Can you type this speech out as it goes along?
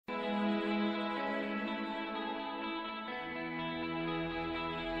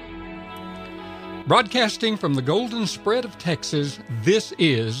Broadcasting from the Golden Spread of Texas, this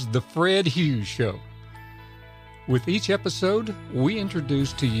is The Fred Hughes Show. With each episode, we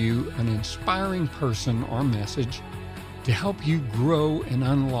introduce to you an inspiring person or message to help you grow and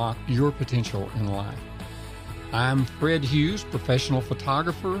unlock your potential in life. I'm Fred Hughes, professional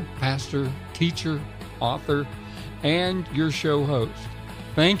photographer, pastor, teacher, author, and your show host.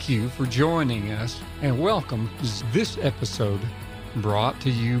 Thank you for joining us, and welcome to this episode brought to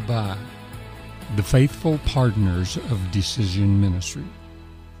you by the Faithful Partners of Decision Ministry.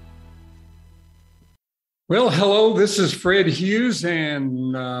 Well, hello, this is Fred Hughes,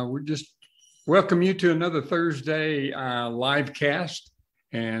 and we just welcome you to another Thursday live cast.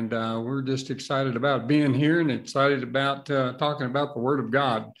 And we're just excited about being here and excited about talking about the Word of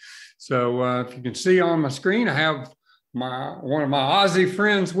God. So if you can see on my screen, I have one of my Aussie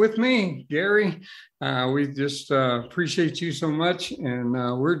friends with me, Garry. We just appreciate you so much, and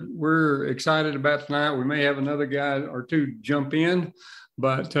we're excited about tonight. We may have another guy or two jump in,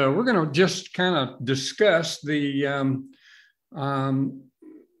 but we're going to just kind of discuss the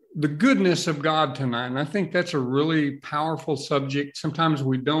goodness of God tonight. And I think that's a really powerful subject. Sometimes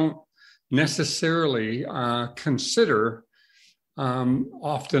we don't necessarily consider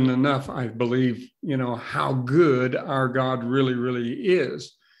often enough, I believe, how good our God really, really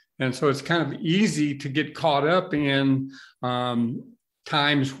is. And so it's kind of easy to get caught up in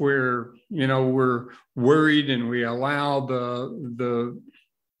times where, we're worried and we allow the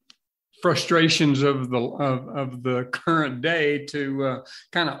frustrations of the current day to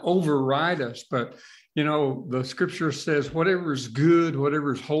kind of override us. But the scripture says, whatever is good,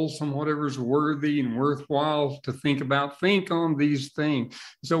 whatever is wholesome, whatever is worthy and worthwhile to think about, think on these things.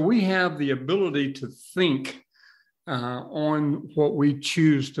 So we have the ability to think on what we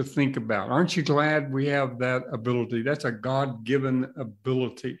choose to think about. Aren't you glad we have that ability? That's a God-given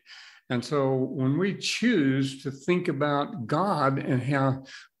ability. And so when we choose to think about God and how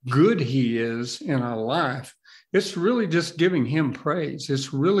good he is in our life, it's really just giving him praise.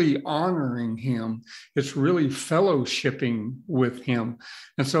 It's really honoring him. It's really fellowshipping with him.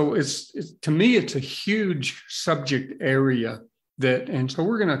 And so to me, it's a huge subject area and so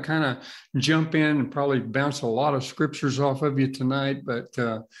we're going to kind of jump in and probably bounce a lot of scriptures off of you tonight, but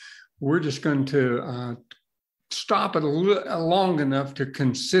we're just going to stop it long enough to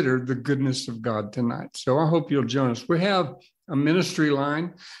consider the goodness of God tonight. So I hope you'll join us. We have a ministry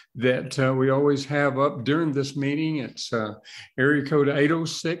line that we always have up during this meeting. It's area code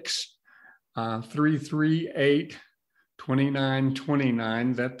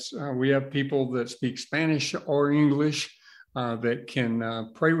 806-338-2929. That's we have people that speak Spanish or English that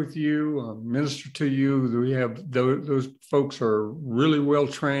can pray with you, minister to you. We have those folks are really well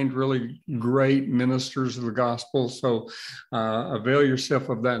trained, really great ministers of the gospel. So avail yourself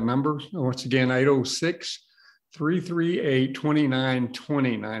of that number. Once again,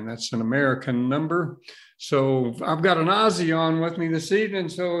 806-338-2929. That's an American number. So I've got an Aussie on with me this evening.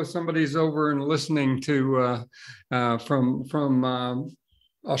 So if somebody's over and listening to from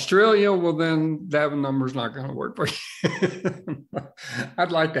Australia, well, then that number's not going to work for you.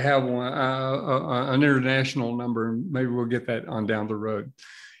 I'd like to have one, an international number. Maybe we'll get that on down the road.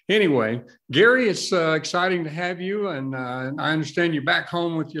 Anyway, Garry, it's exciting to have you. And I understand you're back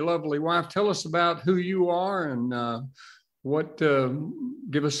home with your lovely wife. Tell us about who you are and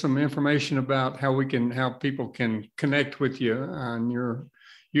give us some information about how people can connect with you. And you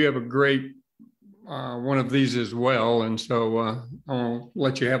have a great one of these as well. And so I'll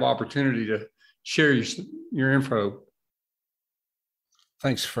let you have opportunity to share your info.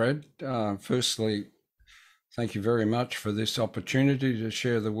 Thanks, Fred. Firstly, thank you very much for this opportunity to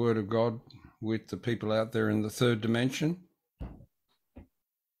share the Word of God with the people out there in the third dimension.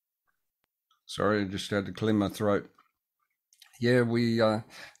 Sorry, I just had to clear my throat. Yeah,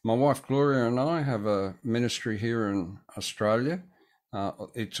 my wife Gloria and I have a ministry here in Australia.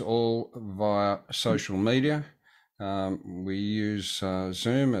 It's all via social media. We use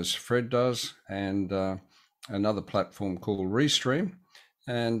Zoom, as Fred does, and another platform called Restream.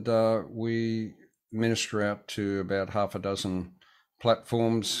 And we minister out to about half a dozen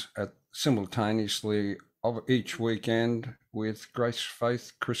platforms simultaneously each weekend with Grace,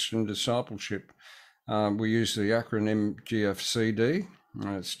 Faith, Christian Discipleship. We use the acronym GFCD.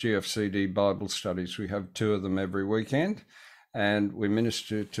 It's GFCD Bible Studies. We have 2 of them every weekend. And we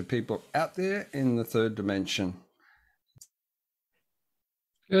minister to people out there in the third dimension.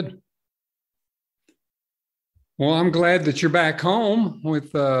 Good. Well, I'm glad that you're back home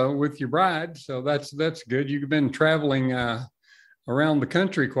with your bride. So that's good. You've been traveling around the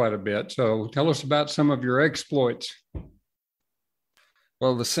country quite a bit. So tell us about some of your exploits.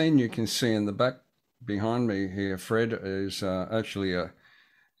 Well, the scene you can see in the behind me here, Fred, is actually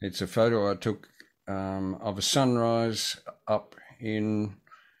it's a photo I took of a sunrise up in,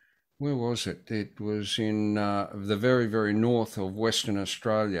 where was it? It was in the very, very north of Western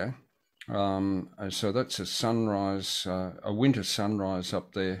Australia. So that's a sunrise, a winter sunrise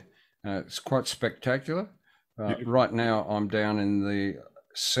up there. It's quite spectacular. Right now I'm down in the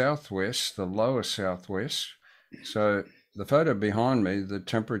southwest, the lower southwest. So the photo behind me, the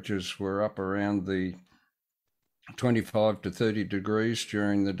temperatures were up around the 25 to 30 degrees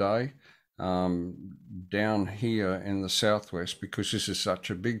during the day. Down here in the southwest, because this is such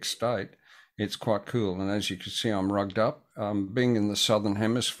a big state, it's quite cool. And as you can see, I'm rugged up. Being in the southern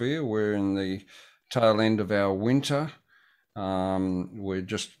hemisphere, we're in the tail end of our winter. We're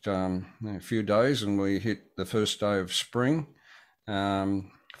just a few days and we hit the first day of spring,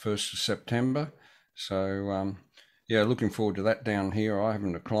 1st of September. So yeah, looking forward to that down here. I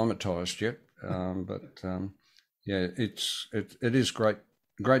haven't acclimatized yet, but yeah, it is great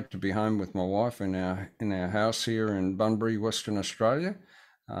to be home with my wife in our house here in Bunbury, Western Australia.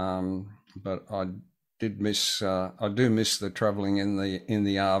 But I do miss the travelling in the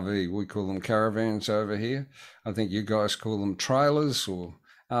RV. We call them caravans over here. I think you guys call them trailers or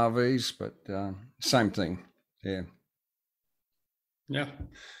RVs, but same thing. Yeah. Yeah.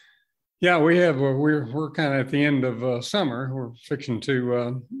 Yeah, we're kind of at the end of summer. We're fixing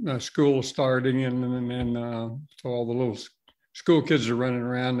to school starting, and so all the little school kids are running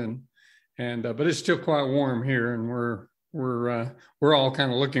around, and but it's still quite warm here, and we're all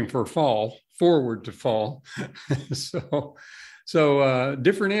kind of looking for forward to fall. so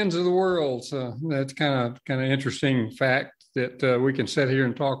different ends of the world. So that's kind of interesting fact that we can sit here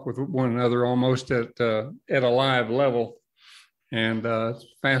and talk with one another almost at a live level. And it's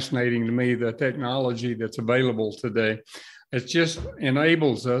fascinating to me, the technology that's available today. It just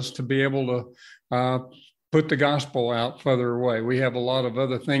enables us to be able to put the gospel out further away. We have a lot of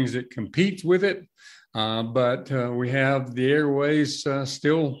other things that compete with it, but we have the airways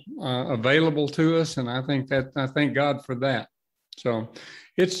still available to us, and I thank God for that. So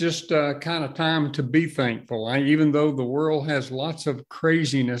it's just kind of time to be thankful. Even though the world has lots of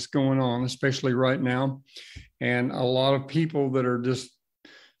craziness going on, especially right now, and a lot of people that are just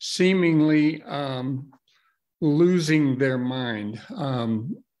seemingly losing their mind,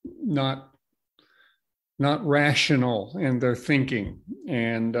 not rational in their thinking.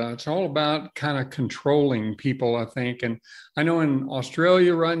 And it's all about kind of controlling people, I think. And I know in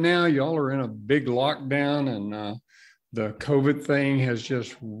Australia right now, y'all are in a big lockdown, and the COVID thing has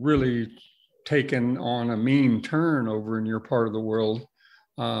just really taken on a mean turn over in your part of the world.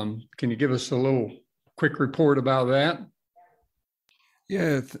 Can you give us a little quick report about that?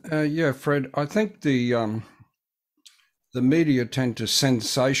 Yeah, Fred. I think the media tend to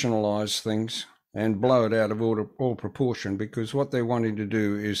sensationalize things and blow it out of all proportion, because what they're wanting to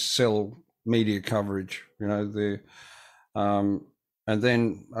do is sell media coverage. You know, and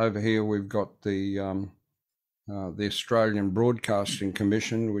then over here we've got the Australian Broadcasting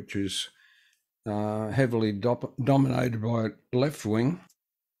Commission, which is heavily dominated by left wing.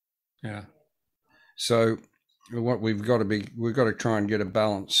 Yeah. So what we've got to try and get a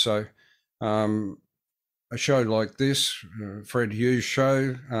balance. So a show like this, Fred Hughes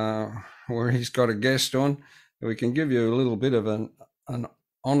show, where he's got a guest on, we can give you a little bit of an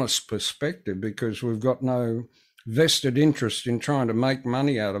honest perspective, because we've got no vested interest in trying to make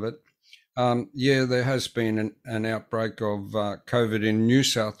money out of it. Yeah, there has been an outbreak of COVID in New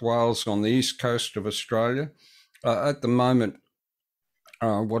South Wales on the east coast of Australia. At the moment,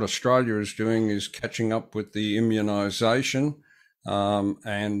 what Australia is doing is catching up with the immunisation,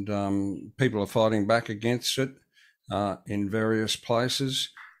 and people are fighting back against it in various places.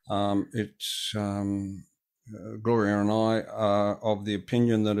 It's Gloria and I are of the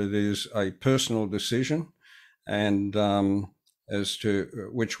opinion that it is a personal decision, and as to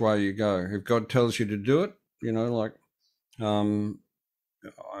which way you go. If God tells you to do it, you know, like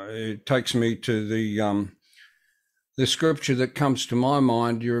it takes me to the scripture that comes to my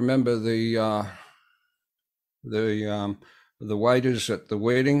mind. You remember the waiters at the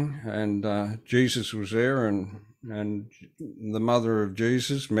wedding, and Jesus was there, and the mother of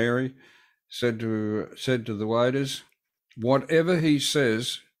Jesus, Mary, said to the waiters, "Whatever he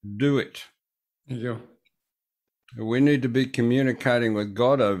says, do it." There you go. We need to be communicating with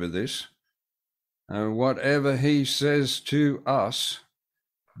God over this. And whatever he says to us,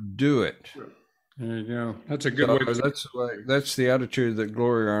 do it. There you go. That's a good way. That's the attitude that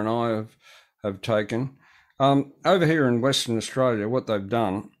Gloria and I have taken. Over here in Western Australia, what they've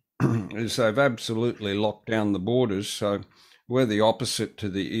done is they've absolutely locked down the borders. So we're the opposite to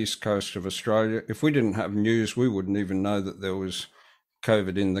the east coast of Australia. If we didn't have news, we wouldn't even know that there was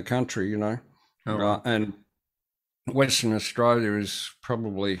COVID in the country, you know. Oh, wow. And Western Australia is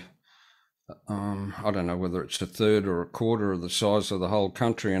probably, I don't know whether it's a third or a quarter of the size of the whole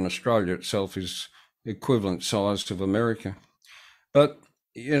country, and Australia itself is equivalent size of America. But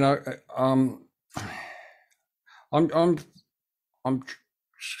you know, I'm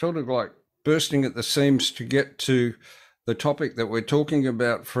sort of like bursting at the seams to get to the topic that we're talking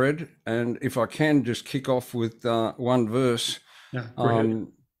about, Fred. And if I can just kick off with one verse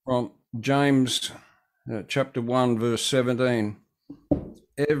from James chapter 1, verse 17.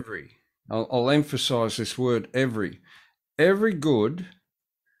 I'll emphasize this word, every good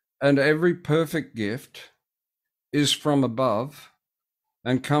and every perfect gift is from above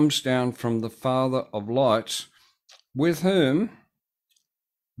and comes down from the Father of lights, with whom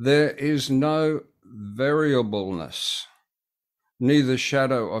there is no variableness, neither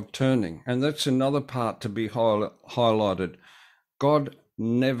shadow of turning. And that's another part to be highlighted. God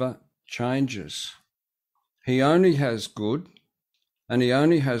never changes. He only has good and he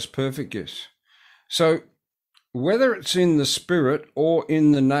only has perfect gifts. So whether it's in the spirit or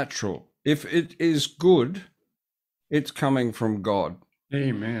in the natural, if it is good, it's coming from God.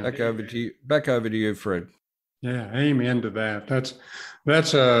 Amen. Back over to you, Fred. Yeah, amen to that.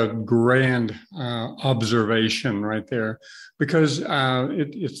 That's a grand observation right there, because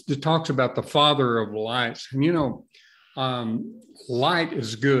it talks about the Father of lights, and you know, light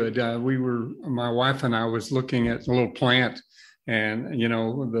is good. My wife and I was looking at a little plant, and you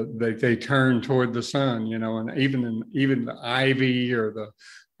know, they turn toward the sun, you know, and even the ivy or the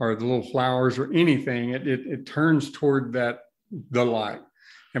little flowers or anything, it turns toward the light,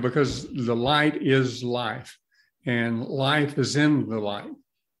 and because the light is life. And life is in the light.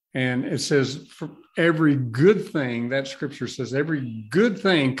 And it says, for every good thing, that scripture says, every good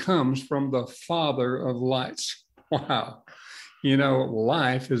thing comes from the Father of lights. Wow. You know,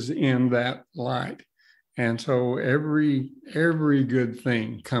 life is in that light. And so every good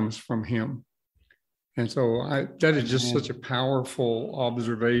thing comes from him. And so that is just such a powerful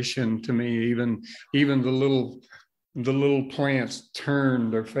observation to me. Even the little plants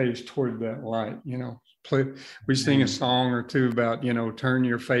turn their face toward that light, you know. We sing a song or two about, you know, turn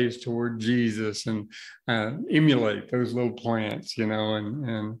your face toward Jesus and emulate those little plants, you know,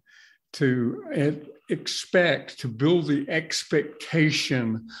 and to expect to build the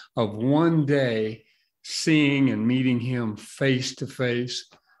expectation of one day seeing and meeting him face to face.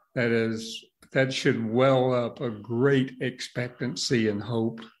 That should well up a great expectancy and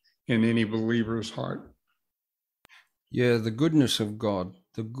hope in any believer's heart. Yeah, the goodness of God.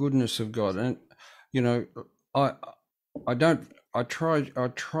 And you know, I try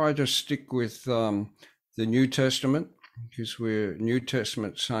to stick with the New Testament, because we're New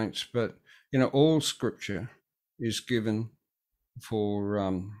Testament saints, but you know, all scripture is given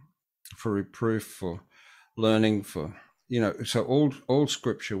for reproof, for learning, for, you know, so all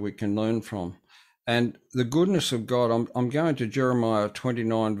scripture we can learn from. And the goodness of God, I'm going to Jeremiah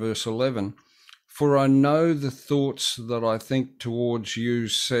 29 verse 11. For I know the thoughts that I think towards you,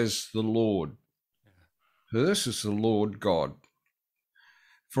 says the Lord. So this is the Lord God.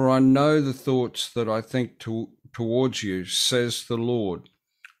 For I know the thoughts that I think towards you, says the Lord.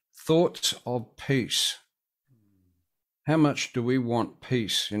 Thoughts of peace. How much do we want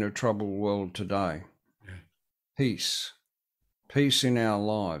peace in a troubled world today? Peace. Peace in our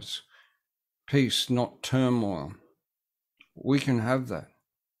lives. Peace, not turmoil. We can have that.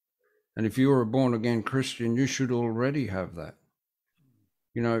 And if you're a born-again Christian, you should already have that.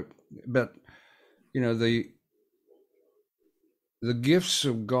 You know, but you know, the gifts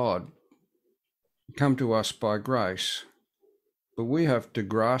of God come to us by grace, but we have to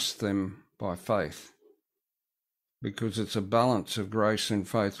grasp them by faith, because it's a balance of grace and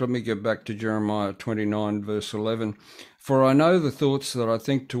faith. Let me get back to Jeremiah 29 verse 11. For I know the thoughts that I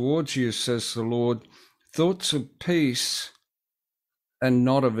think towards you, says the Lord, thoughts of peace and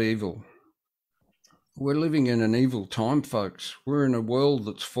not of evil. We're living in an evil time, folks. We're in a world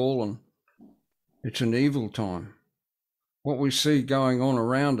that's fallen. It's an evil time. What we see going on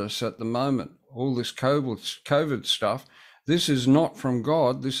around us at the moment, all this COVID stuff, this is not from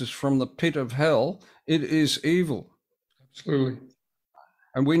God. This is from the pit of hell. It is evil. Absolutely.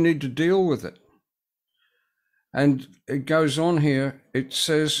 And we need to deal with it. And it goes on here, it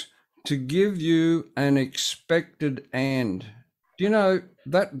says, to give you an expected end. Do you know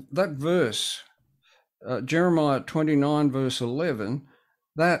that verse, Jeremiah 29 verse 11,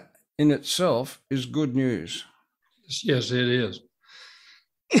 that in itself is good news. Yes, it is.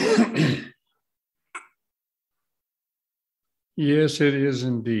 Yes, it is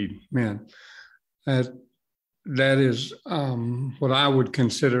indeed, man. That that is what I would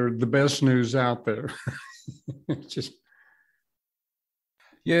consider the best news out there. It's just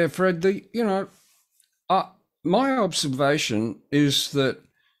Yeah, Fred, uh, my observation is that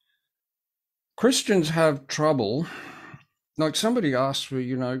Christians have trouble. Like somebody asked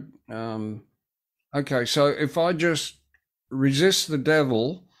me, okay, so if I just resist the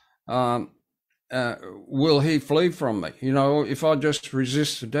devil, um, will he flee from me? If I just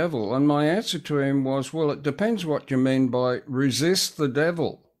resist the devil. And my answer to him was, well, it depends what you mean by resist the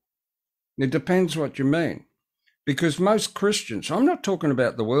devil. It depends what you mean. Because most Christians, I'm not talking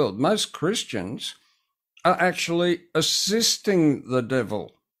about the world, most Christians are actually assisting the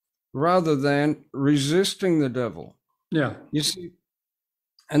devil rather than resisting the devil. yeah, You see,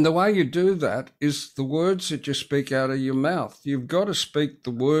 and the way you do that is the words that you speak out of your mouth. You've got to speak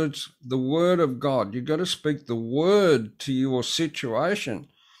the words, the word of God. You've got to speak the word to your situation.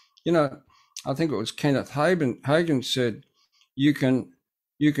 I think it was Kenneth Hagin said, you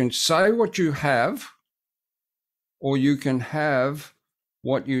can say what you have, or you can have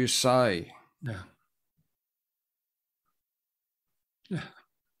what you say. yeah, yeah.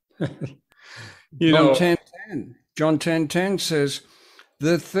 you John know, 10:10. John 10:10 says,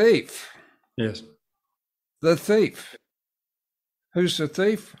 the thief, yes, the thief. Who's the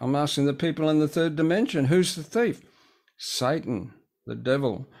thief? I'm asking the people in the third dimension. Who's the thief? Satan, the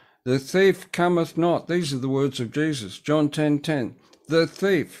devil. The thief cometh not. These are the words of Jesus. John 10:10. The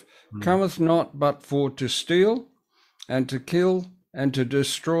thief cometh not but for to steal and to kill and to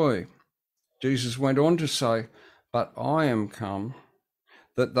destroy. Jesus went on to say, but I am come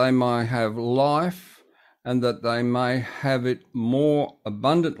that they may have life and that they may have it more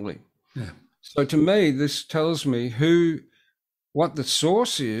abundantly. yeah, So to me, this tells me what the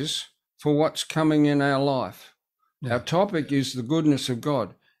source is for what's coming in our life. yeah. Our topic is the goodness of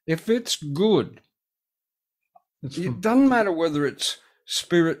God. If it's good, it doesn't matter whether it's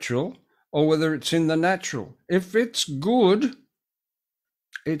spiritual or whether it's in the natural. If it's good,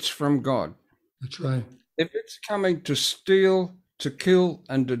 it's from God. That's right. If it's coming to steal, to kill,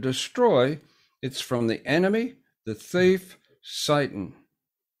 and to destroy, it's from the enemy, the thief, Satan.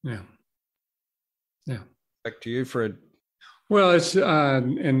 Yeah, yeah. Back to you, Fred. Well, it's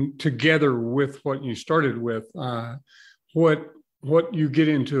and together with what you started with, what you get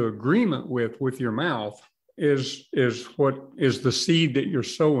into agreement with your mouth is what is the seed that you're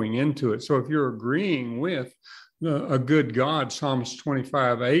sowing into it. So if you're agreeing with a good God, Psalms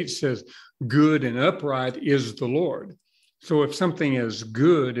 25:8 says, "Good and upright is the Lord." So if something is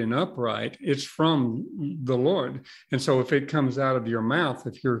good and upright, it's from the Lord. And so if it comes out of your mouth,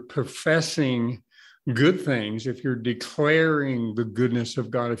 if you're professing good things, if you're declaring the goodness of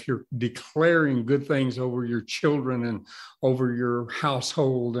God, if you're declaring good things over your children and over your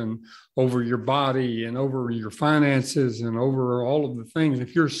household and over your body and over your finances and over all of the things,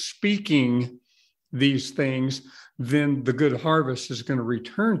 if you're speaking these things, then the good harvest is going to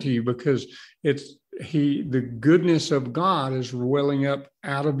return to you, because the goodness of God is welling up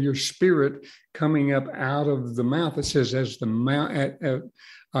out of your spirit, coming up out of the mouth. It says, as the mouth,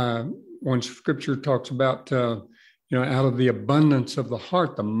 when Scripture talks about, out of the abundance of the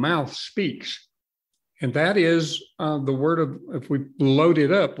heart, the mouth speaks. And that is the word of, if we load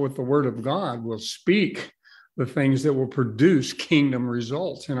it up with the word of God, we'll speak the things that will produce kingdom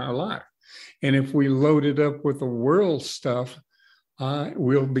results in our life. And if we load it up with the world stuff,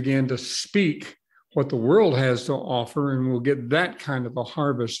 we'll begin to speak what the world has to offer, and we'll get that kind of a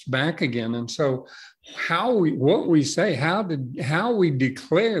harvest back again. And so what we say, how we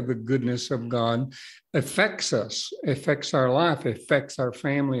declare the goodness of God affects us, affects our life, affects our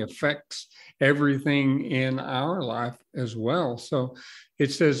family, affects everything in our life as well. So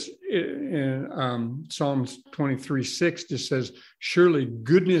it says in Psalms 23:6 just says, surely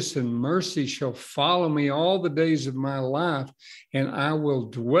goodness and mercy shall follow me all the days of my life, and I will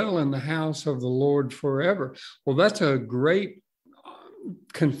dwell in the house of the Lord forever. Well, that's a great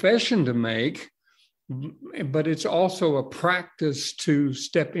confession to make, but it's also a practice to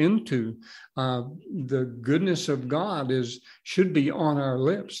step into. The goodness of God should be on our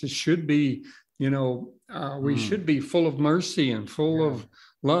lips. It should be, we should be full of mercy and full of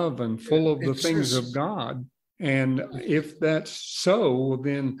love and full of the things of God. And if that's so,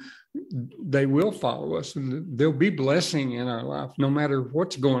 then they will follow us, and there'll be blessing in our life, no matter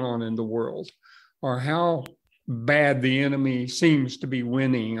what's going on in the world, or how bad the enemy seems to be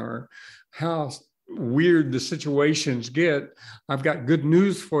winning, or how weird the situations get. I've got good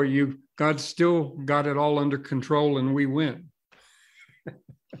news for you. God's still got it all under control, and we win.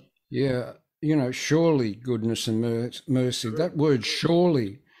 Yeah. surely goodness and mercy, that word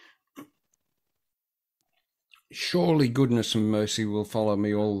surely goodness and mercy will follow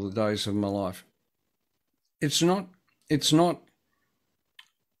me all the days of my life. It's not,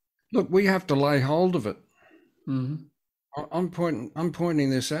 look, we have to lay hold of it. Mm-hmm. I'm pointing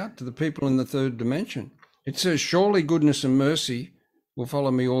this out to the people in the third dimension. It says, surely goodness and mercy will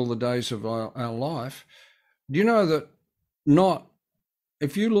follow me all the days of our life. Do you know that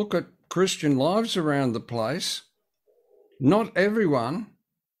if you look at Christian lives around the place, not everyone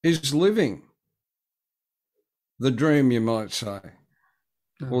is living the dream, you might say,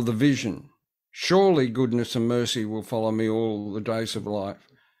 or the vision. Surely goodness and mercy will follow me all the days of life.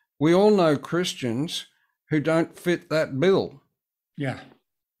 We all know Christians who don't fit that bill. Yeah.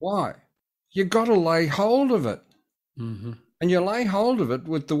 Why? You got to lay hold of it. Mm-hmm. And you lay hold of it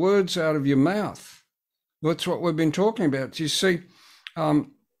with the words out of your mouth. That's what we've been talking about. You see,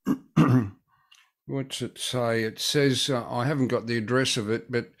 what's it say? It says, I haven't got the address of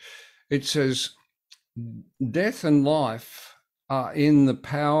it, but it says, death and life are in the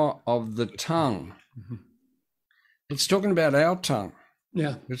power of the tongue. Mm-hmm. It's talking about our tongue.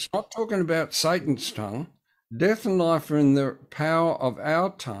 Yeah. It's not talking about Satan's tongue. Death and life are in the power of our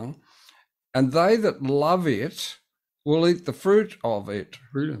tongue, and they that love it will eat the fruit of it.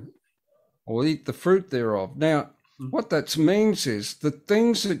 Or eat the fruit thereof. Now, what that means is the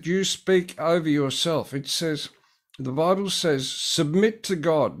things that you speak over yourself, it says, the Bible says, submit to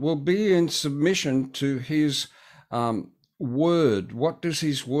God. Will be in submission to his word. What does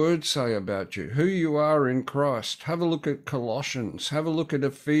his word say about you? Who you are in Christ. Have a look at Colossians. Have a look at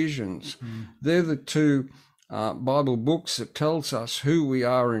Ephesians. They're the two Bible books that tells us who we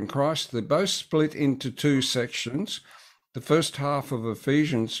are in Christ. They're both split into two sections. The first half of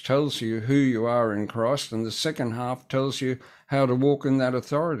Ephesians tells you who you are in Christ, and the second half tells you how to walk in that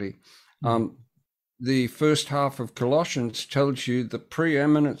authority. The first half of Colossians tells you the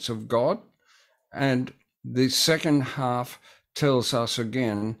preeminence of God, and the second half tells us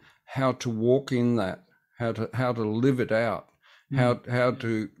again how to walk in that, how to live it out, how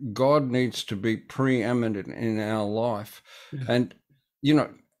to God needs to be preeminent in our life. And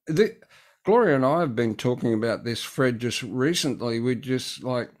Gloria and I have been talking about this, Fred, just recently. We just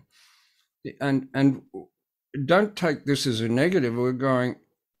and don't take this as a negative. We're going,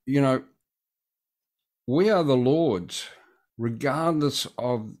 we are the Lord's, regardless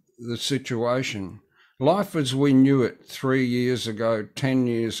of the situation. Life as we knew it 3 years ago, 10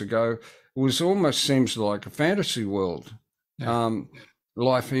 years ago, was almost seems like a fantasy world.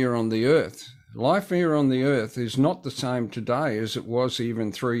 Life here on the earth. Life here on the earth is not the same today as it was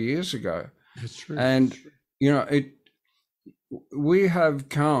even 3 years ago. That's true. And, we have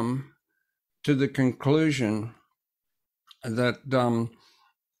come to the conclusion that,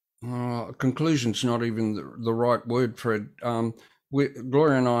 conclusion's not even the right word, Fred.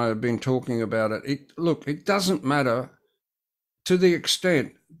 Gloria and I have been talking about it. It doesn't matter, to the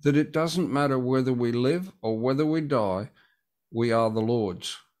extent that it doesn't matter whether we live or whether we die, we are the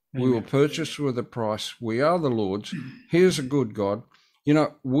Lord's. Amen. We were purchased with a price. We are the Lord's. Here's a good God.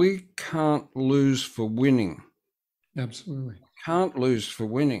 We can't lose for winning. Absolutely. Can't lose for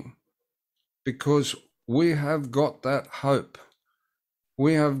winning, because we have got that hope.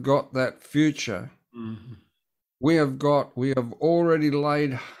 We have got that future. Mm-hmm. We have already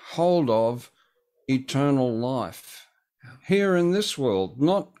laid hold of eternal life here in this world.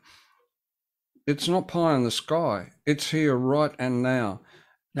 It's not pie in the sky. It's here right and now.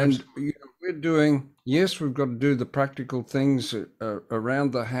 And we're doing, yes, we've got to do the practical things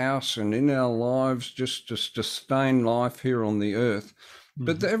around the house and in our lives just to sustain life here on the earth. Mm-hmm.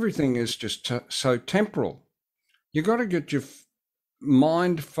 But everything is just so temporal. You got to get your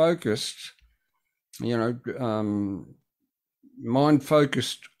mind focused, mind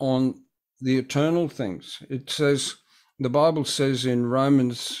focused on the eternal things. It says, the Bible says in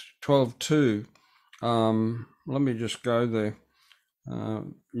Romans 12:2, let me just go there.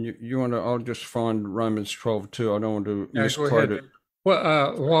 You want to? I'll just find Romans 12:2. I don't want to misquote it.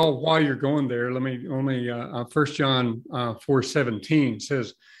 Well, while you're going there, let me only 1 John 4:17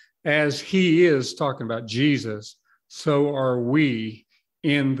 says, "As He is," talking about Jesus, "so are we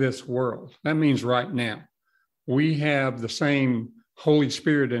in this world." That means right now we have the same Holy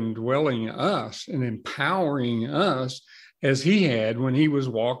Spirit indwelling us and empowering us as He had when He was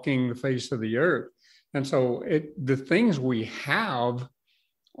walking the face of the earth. And so the things we have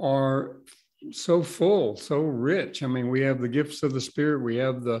are so full, so rich. I mean, we have the gifts of the Spirit. We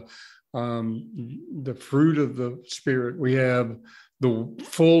have the fruit of the Spirit. We have the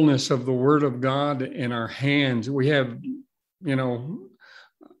fullness of the Word of God in our hands. We have,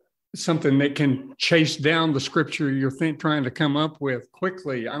 something that can chase down the scripture you're trying to come up with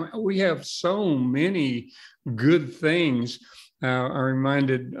quickly. We have so many good things. I'm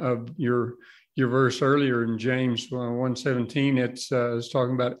reminded of your verse earlier in James 1:17. It's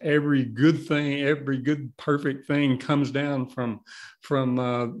talking about every good thing, every good perfect thing comes down from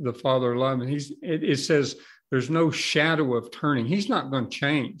the Father of love. And it says there's no shadow of turning. He's not going to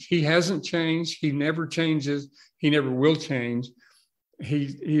change. He hasn't changed. He never changes. He never will change.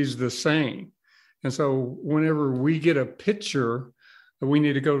 He's the same. And so whenever we get a picture, we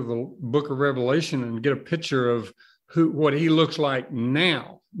need to go to the book of Revelation and get a picture of what he looks like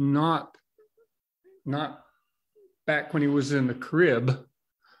now, not back when he was in the crib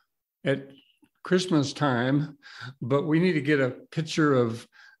at Christmas time, but we need to get a picture of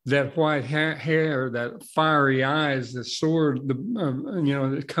that white hair, that fiery eyes, the sword,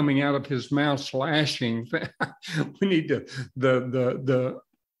 coming out of his mouth, slashing. We need the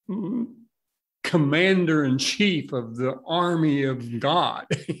commander in chief of the army of God.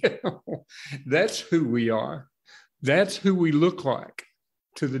 That's who we are. That's who we look like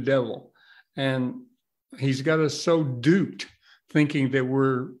to the devil. And he's got us so duped, thinking that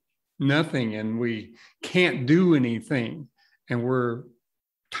we're nothing and we can't do anything, and we're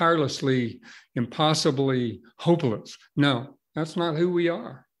tirelessly, impossibly hopeless. No, that's not who we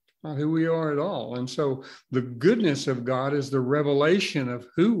are. Not who we are at all. And so the goodness of God is the revelation of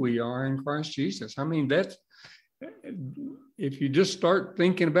who we are in Christ Jesus. I mean, that's, if you just start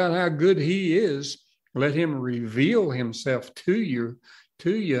thinking about how good he is, let him reveal himself to you,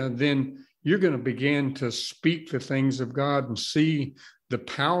 then you're going to begin to speak the things of God and see the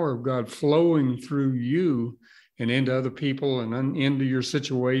power of God flowing through you and into other people and into your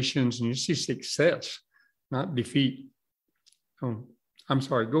situations, and you see success, not defeat. Oh, I'm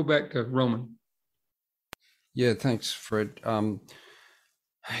sorry, go back to Roman. Yeah, thanks, Fred.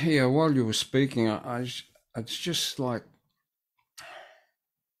 Yeah, while you were speaking, it's just like,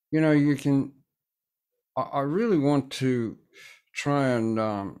 I really want to try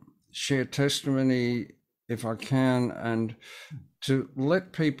and share testimony if I can, and to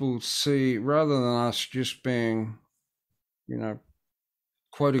let people see, rather than us just being,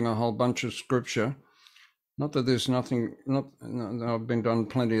 quoting a whole bunch of scripture. Not that there's nothing, I've been done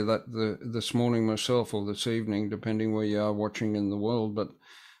plenty of that this morning myself, or this evening, depending where you are watching in the world. But,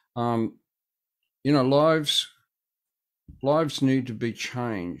 lives need to be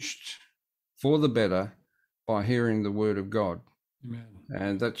changed for the better by hearing the word of God. Amen.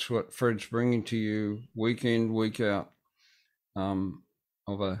 And that's what Fred's bringing to you week in, week out,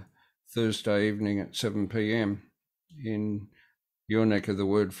 of a Thursday evening at 7 p.m. in your neck of the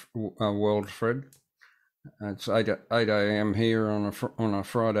world, Fred. It's 8 a.m. here on a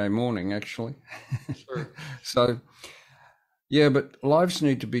Friday morning, actually. Sure. So, yeah, but lives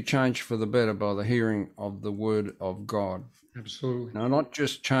need to be changed for the better by the hearing of the word of God. Absolutely. Now, not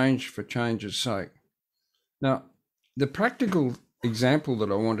just change for change's sake. Now, the practical example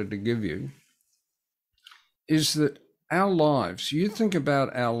that I wanted to give you is that our lives, you think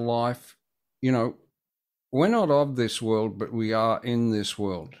about our life, we're not of this world, but we are in this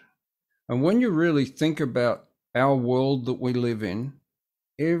world. And when you really think about our world that we live in,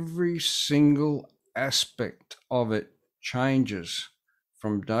 every single aspect of it changes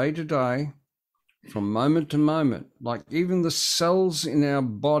from day to day, from moment to moment. Like even the cells in our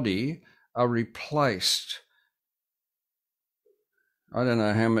body are replaced. I don't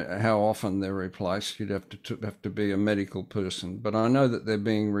know how often they're replaced. You'd have to be a medical person, but I know that they're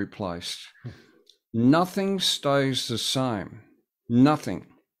being replaced. Nothing stays the same. Nothing.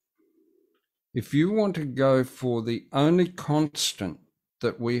 If you want to go for the only constant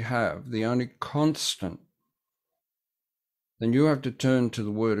that we have, the only constant, then you have to turn to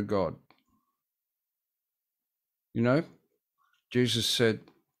the Word of God. Jesus said,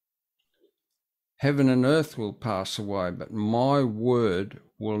 heaven and earth will pass away, but my word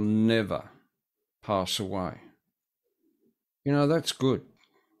will never pass away. That's good.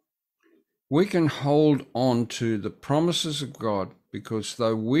 We can hold on to the promises of God, because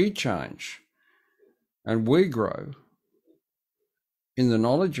though we change and we grow in the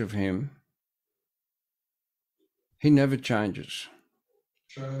knowledge of him, he never changes.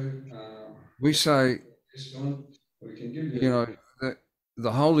 So, we say, that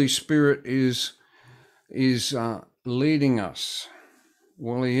the Holy Spirit is leading us.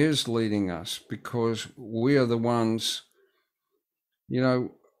 Well, he is leading us because we are the ones, we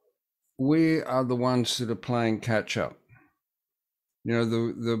are the ones that are playing catch up.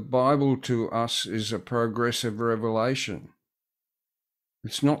 The Bible to us is a progressive revelation.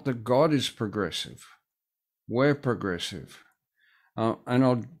 It's not that God is progressive. We're progressive. And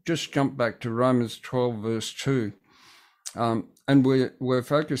I'll just jump back to Romans 12, verse 2. And we're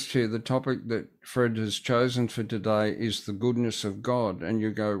focused here. The topic that Fred has chosen for today is the goodness of God. And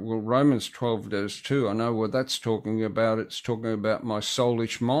you go, well, Romans 12, verse 2, I know what that's talking about. It's talking about my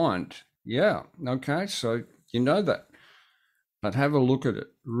soulish mind. Yeah, okay, so you know that. But have a look at it.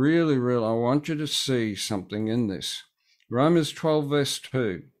 Really, really, I want you to see something in this. Romans 12, verse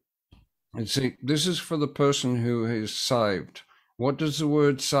 2. And see, this is for the person who is saved. What does the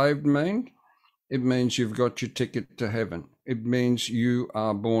word saved mean? It means you've got your ticket to heaven. It means you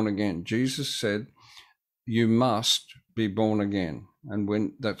are born again. Jesus said you must be born again. And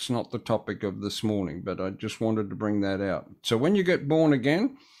when that's not the topic of this morning, but I just wanted to bring that out. So when you get born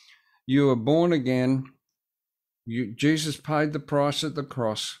again, you are born again. Jesus paid the price at the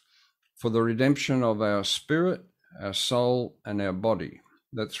cross for the redemption of our spirit, our soul, and our body.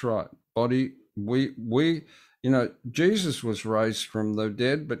 That's right. Body, Jesus was raised from the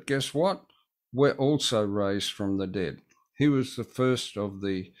dead, but guess what? We're also raised from the dead. He was the first of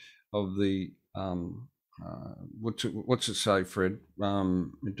the what's it say, Fred?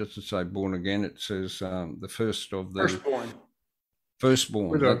 It doesn't say born again. It says the first of the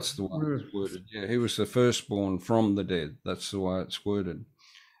firstborn. That's the way it's worded. Yeah, he was the firstborn from the dead. That's the way it's worded.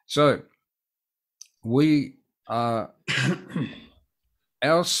 So we are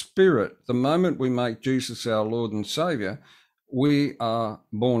our spirit. The moment we make Jesus our Lord and Savior, we are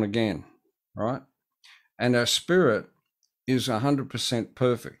born again. Right? And our spirit is 100%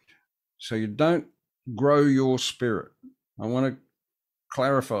 perfect. So you don't grow your spirit. I want to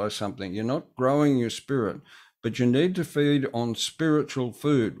clarify something. You're not growing your spirit, but you need to feed on spiritual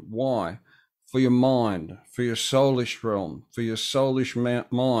food. Why? For your mind, for your soulish realm, for your soulish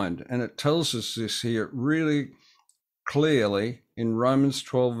mind. And it tells us this here really clearly in Romans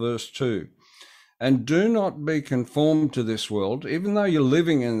 12, verse 2. And do not be conformed to this world. Even though you're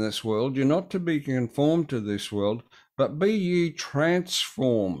living in this world, you're not to be conformed to this world, but be ye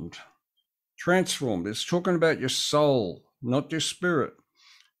transformed. Transformed. It's talking about your soul, not your spirit.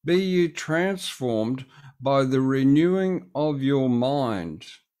 Be ye transformed by the renewing of your mind.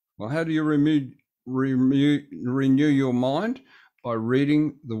 Well, how do you renew your mind? By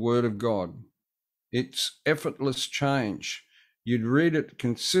reading the Word of God. It's effortless change. You'd read it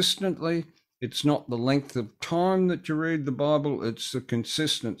consistently. It's not the length of time that you read the Bible, it's the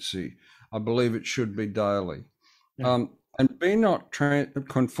consistency. I believe it should be daily. Yeah. And be not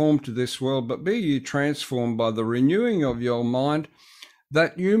conformed to this world, but be ye transformed by the renewing of your mind,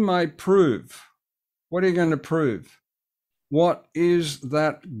 that you may prove. What are you going to prove? What is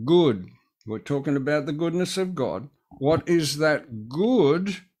that good? We're talking about the goodness of God. What is that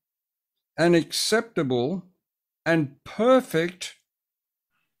good and acceptable and perfect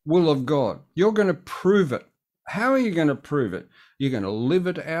will of God? You're going to prove it. How are you going to prove it? You're going to live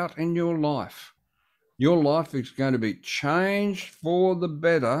it out in your life. Your life is going to be changed for the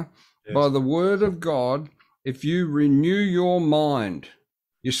better by the Word of God if you renew your mind.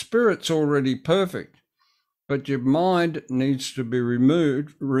 Your spirit's already perfect, but your mind needs to be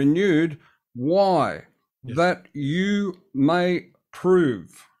renewed. Why? Yes. That you may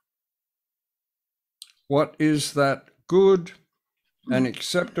prove what is that good and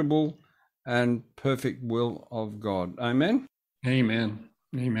acceptable and perfect will of God. Amen? Amen.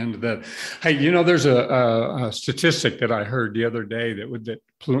 Amen to that. Hey, there's a statistic that I heard the other day that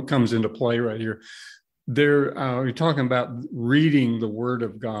comes into play right here. You're talking about reading the Word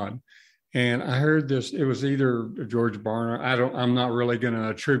of God. And I heard this, it was either George Barna. I'm not really going to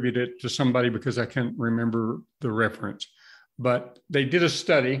attribute it to somebody because I can't remember the reference. But they did a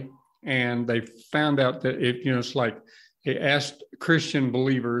study and they found out that it's like they asked Christian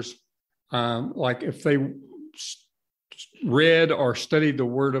believers, like if they read or studied the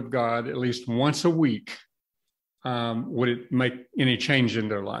Word of God at least once a week, would it make any change in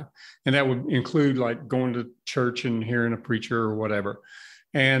their life? And that would include like going to church and hearing a preacher or whatever.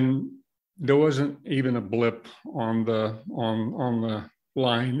 And there wasn't even a blip on the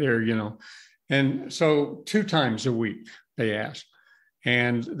line there, And so 2 times a week they asked.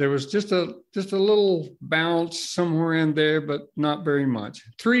 And there was just a little bounce somewhere in there, but not very much.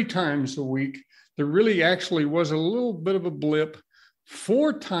 3 times a week, there really actually was a little bit of a blip.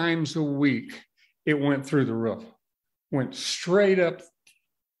 4 times a week, it went through the roof, went straight up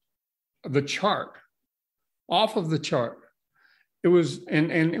the chart, off of the chart. It was,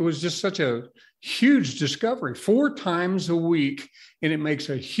 and it was just such a huge discovery. 4 times a week, and it makes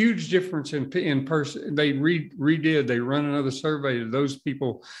a huge difference in person. They they run another survey to those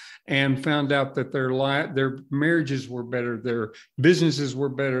people, and found out that their marriages were better, their businesses were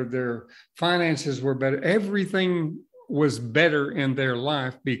better, their finances were better. Everything was better in their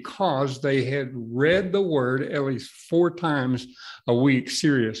life because they had read the word at least 4 times a week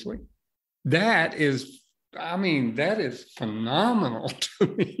seriously. That is phenomenal to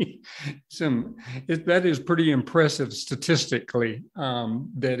me. That is pretty impressive statistically,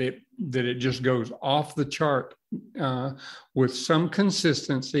 that it just goes off the chart with some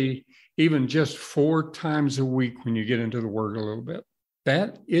consistency, even just 4 times a week when you get into the word a little bit.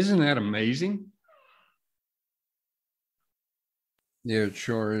 Isn't that amazing? Yeah, it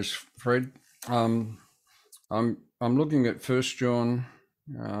sure is, Fred. I'm looking at 1 John.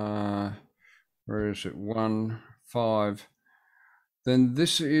 Where is it? 1:5. Then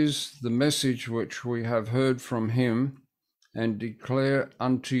this is the message which we have heard from him and declare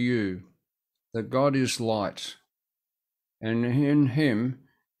unto you, that God is light, and in him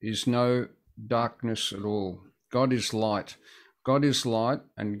is no darkness at all. God is light. God is light,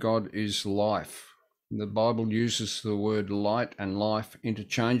 and God is life. The Bible uses the word light and life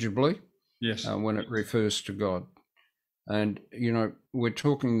interchangeably. Yes. When it refers to God. And, we're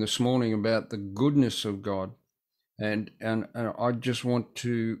talking this morning about the goodness of God. And I just want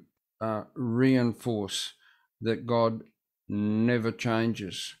to reinforce that God never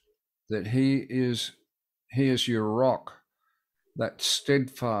changes, that he is your rock, that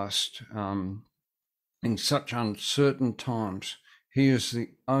steadfast in such uncertain times. He is the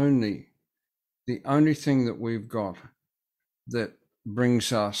only thing that we've got that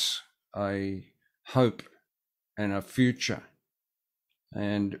brings us a hope and a future.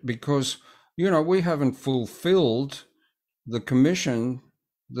 And because, we haven't fulfilled the commission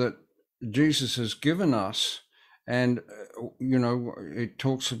that Jesus has given us. And, it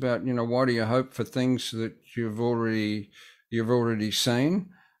talks about, why do you hope for things that you've already seen?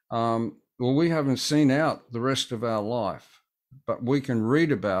 Well, we haven't seen out the rest of our life, but we can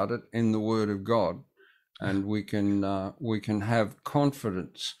read about it in the Word of God, and we can have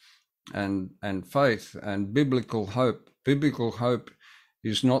confidence and faith and biblical hope. Biblical hope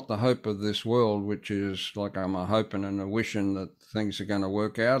is not the hope of this world, which is like I'm a hoping and a wishing that things are going to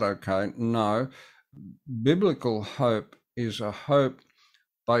work out okay. No, biblical hope is a hope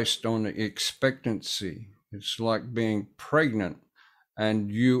based on expectancy. It's like being pregnant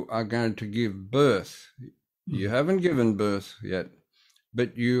and you are going to give birth. You haven't given birth yet,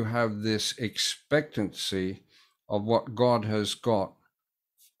 but you have this expectancy of what God has got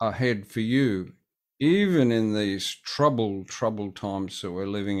ahead for you, even in these troubled times that we're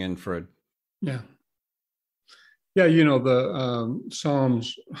living in, Fred. Yeah. Yeah, the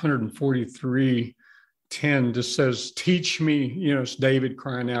Psalms 143:10 just says, teach me, it's David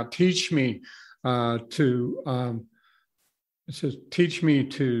crying out, teach me it says, teach me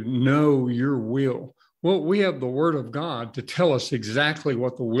to know your will. Well, we have the word of God to tell us exactly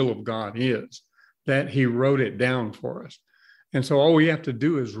what the will of God is, that he wrote it down for us. And so all we have to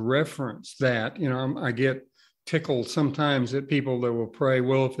do is reference that. I get tickled sometimes at people that will pray,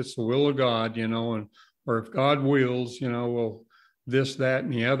 well, if it's the will of God, or if God wills, well, this, that,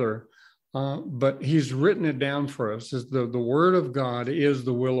 and the other. But he's written it down for us. The word of God is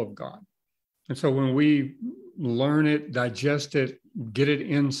the will of God. And so when we learn it, digest it, get it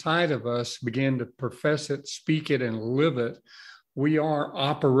inside of us, begin to profess it, speak it, and live it, we are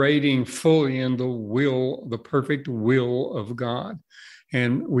operating fully in the perfect will of God.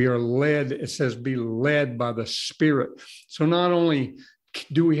 And we are led, it says, be led by the Spirit. So not only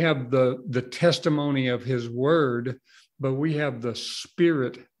do we have the testimony of his word, but we have the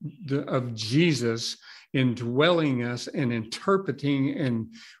Spirit of Jesus indwelling us and interpreting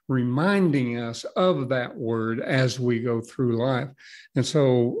and reminding us of that word as we go through life. And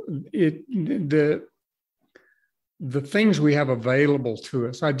so the things we have available to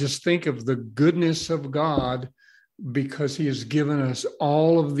us, I just think of the goodness of God, because he has given us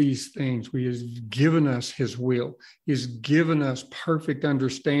all of these things. He has given us his will. He's given us perfect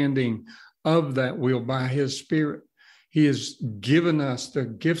understanding of that will by his Spirit. He has given us the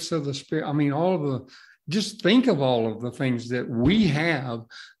gifts of the Spirit. Just think of all of the things that we have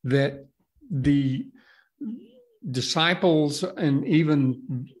that the disciples and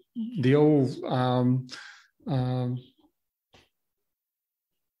even the old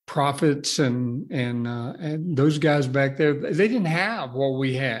prophets and those guys back there, they didn't have what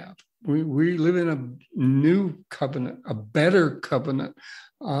we have. We live in a new covenant, a better covenant,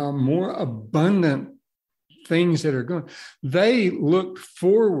 more abundant things that are going. They looked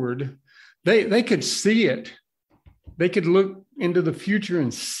forward. They could see it. They could look into the future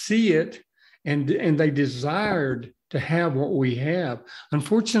and see it, and they desired to have what we have.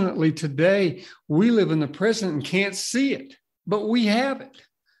 Unfortunately, today, we live in the present and can't see it, but we have it.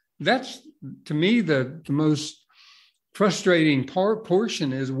 That's, to me, the most frustrating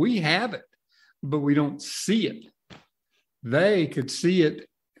portion is we have it, but we don't see it. They could see it,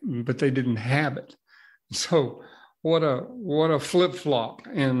 but they didn't have it. So what a flip-flop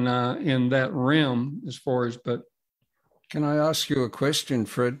in that realm as far as, but. Can I ask you a question,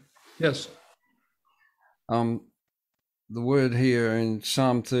 Fred? Yes. The word here in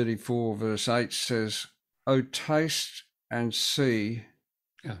Psalm 34, verse 8 says, "Oh, taste and see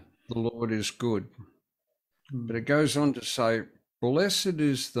the Lord is good." But it goes on to say, "Blessed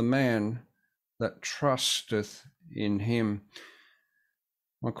is the man that trusteth in him."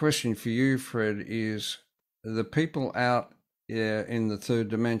 My question for you, Fred, is the people out in the third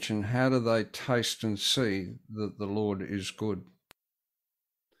dimension, how do they taste and see that the Lord is good?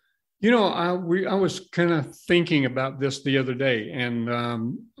 I was kind of thinking about this the other day, and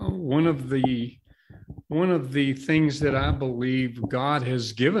one of the things that I believe God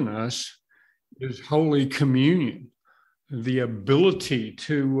has given us is Holy Communion, the ability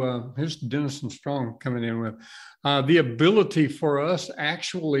to. Here's Dennison Strong coming in with the ability for us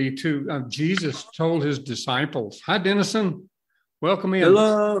actually to. Jesus told his disciples, "Hi, Dennison, welcome in."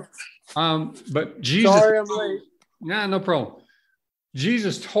 Hello. But Jesus. Sorry, I'm late. Nah, no problem.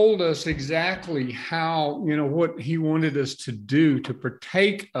 Jesus told us exactly how, what he wanted us to do, to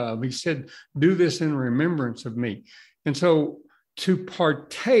partake of. He said, "Do this in remembrance of me." And so to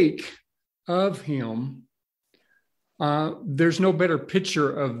partake of him, there's no better picture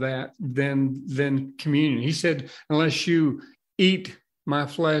of that than communion. He said, "Unless you eat my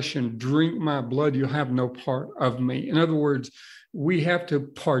flesh and drink my blood, you'll have no part of me." In other words, we have to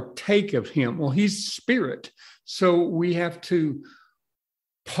partake of him. Well, he's spirit, so we have to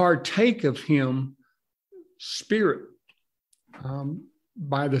partake of him spirit,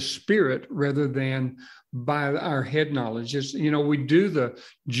 by the spirit rather than by our head knowledge. We do the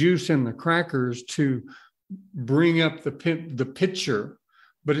juice and the crackers to bring up the picture,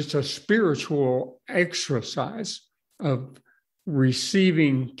 but it's a spiritual exercise of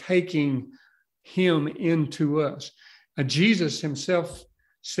receiving, taking him into us. Jesus himself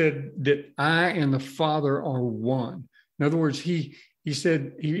said that I and the Father are one. In other words, he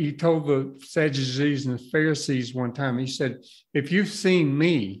said, he told the Sadducees and the Pharisees one time, he said, "If you've seen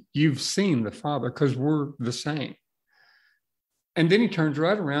me, you've seen the Father, because we're the same." And then he turns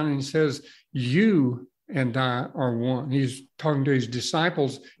right around and he says, "You and I are one." He's talking to his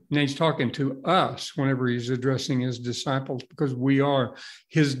disciples, and he's talking to us whenever he's addressing his disciples, because we are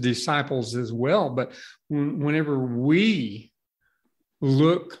his disciples as well. But whenever we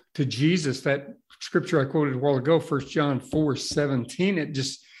look to Jesus, that scripture I quoted a while ago, 1 John 4:17,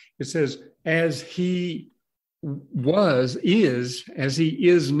 it says, "As he as he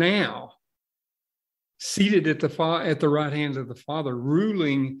is now, seated at the right hand of the Father,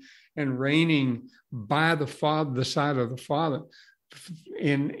 ruling and reigning by the side of the Father."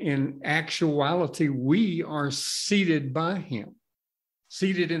 In actuality, we are seated by him,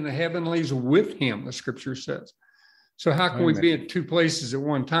 seated in the heavenlies with him, the scripture says. So how can we be in two places at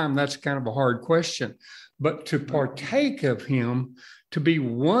one time? That's kind of a hard question. But to partake of him, to be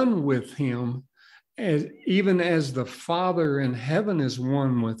one with him, even as the Father in heaven is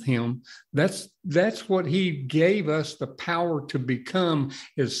one with him, that's what he gave us the power to become,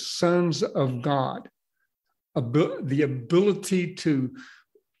 as sons of God. The ability to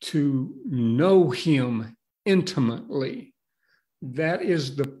know him intimately. That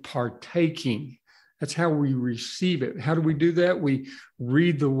is the partaking. That's how we receive it. How do we do that? We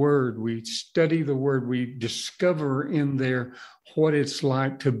read the word, we study the word, we discover in there what it's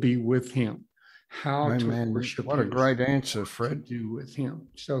like to be with him, how to worship him. What a great answer, Fred. Do with him.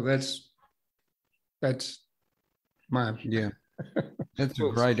 So that's my That's a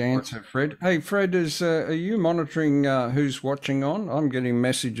great answer, Fred. Hey, Fred, are you monitoring who's watching on? I'm getting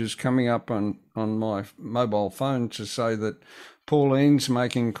messages coming up on my mobile phone to say that Pauline's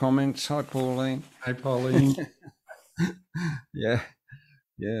making comments. Hi, Pauline. Hi, Pauline. Yeah.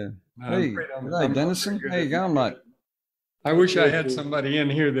 Hey, Dennison. How you going, mate? I wish I had somebody in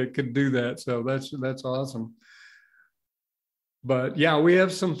here that could do that. So that's awesome. But yeah, we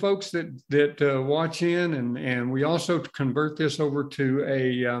have some folks that watch in, and we also convert this over to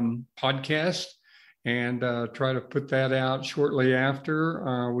a podcast and try to put that out shortly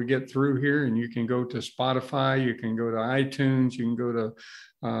after we get through here. And you can go to Spotify, you can go to iTunes, you can go to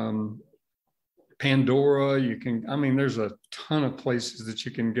Pandora. There's a ton of places that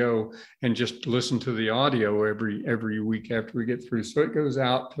you can go and just listen to the audio every week after we get through. So it goes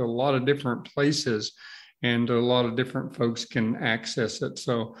out to a lot of different places, and a lot of different folks can access it.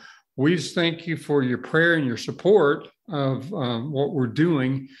 So we just thank you for your prayer and your support of what we're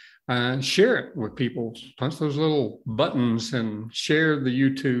doing. share it with people. Punch those little buttons and share the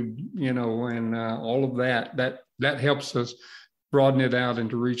YouTube, and all of that. That helps us broaden it out and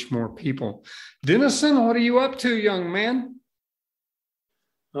to reach more people. Dennison, what are you up to, young man?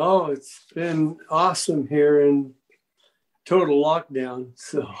 Oh, it's been awesome here in total lockdown.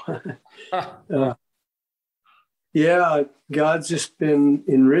 So, yeah, God's just been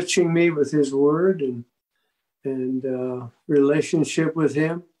enriching me with His Word and relationship with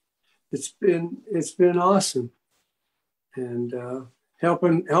Him. It's been awesome, and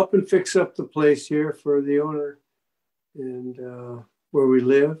helping fix up the place here for the owner and where we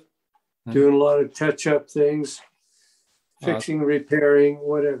live, doing a lot of touch-up things, fixing, repairing,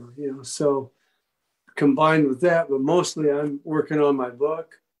 whatever, so combined with that, but mostly I'm working on my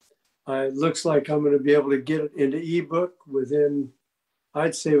book. It looks like I'm going to be able to get it into ebook within a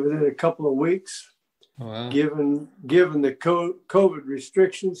couple of weeks. Wow. Given the COVID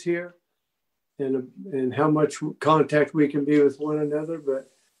restrictions here and how much contact we can be with one another, but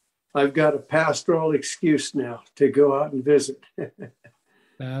I've got a pastoral excuse now to go out and visit.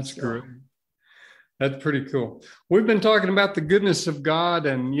 That's great. That's pretty cool. We've been talking about the goodness of God,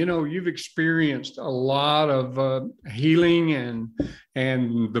 and you've experienced a lot of healing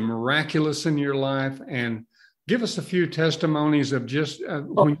and the miraculous in your life. And give us a few testimonies of just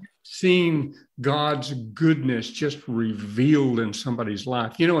when you've seen God's goodness just revealed in somebody's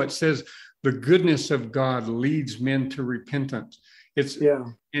life. It says the goodness of God leads men to repentance.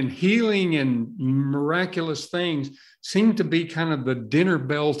 And healing and miraculous things seem to be kind of the dinner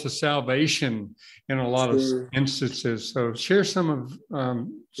bell to salvation in a lot of instances. So share some of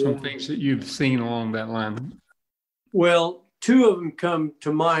some things that you've seen along that line. Well, two of them come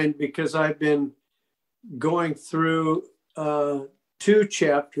to mind because I've been going through two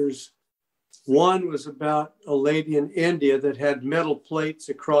chapters. One was about a lady in India that had metal plates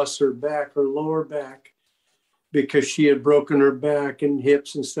across her back, her lower back, because she had broken her back and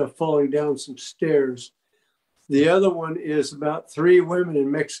hips and stuff falling down some stairs. The other one is about 3 women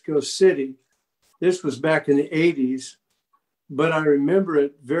in Mexico City. This was back in the 80s, but I remember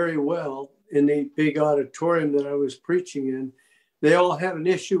it very well in the big auditorium that I was preaching in. They all had an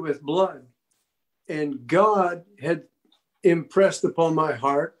issue with blood, and God had impressed upon my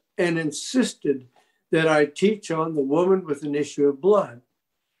heart and insisted that I teach on the woman with an issue of blood,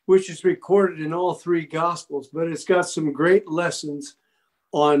 which is recorded in all 3 Gospels, but it's got some great lessons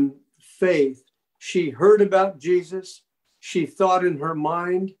on faith. She heard about Jesus. She thought in her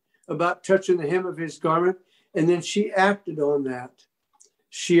mind about touching the hem of his garment, and then she acted on that.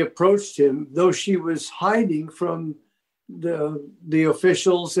 She approached him, though she was hiding from the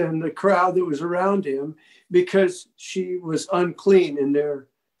officials and the crowd that was around him, because she was unclean in their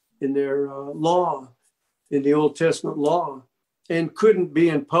law, in the Old Testament law, and couldn't be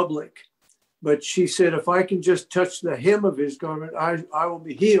in public. But she said, if I can just touch the hem of his garment, I will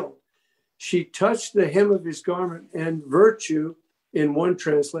be healed. She touched the hem of his garment, and virtue in one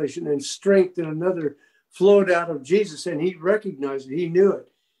translation and strength in another flowed out of Jesus. And he recognized it. He knew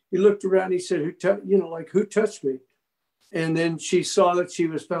it. He looked around. He said, who touched me? And then she saw that she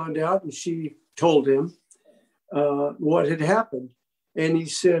was found out, and she told him what had happened. And he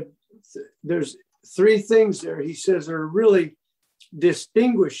said, there's 3 things there. He says are really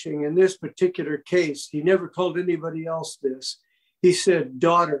distinguishing in this particular case. He never called anybody else this. He said,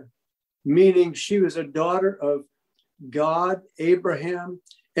 daughter, meaning she was a daughter of God, Abraham,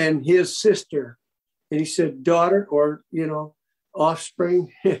 and his sister. And he said, daughter, or,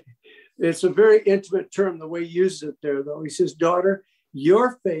 offspring. It's a very intimate term, the way he uses it there, though. He says, daughter,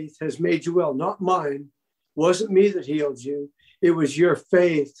 your faith has made you well, not mine. Wasn't me that healed you. It was your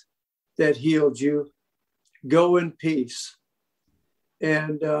faith that healed you. Go in peace.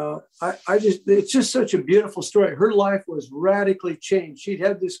 And it's just such a beautiful story. Her life was radically changed. She'd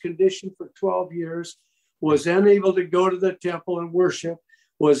had this condition for 12 years, was unable to go to the temple and worship,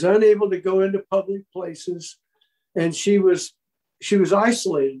 was unable to go into public places, and she was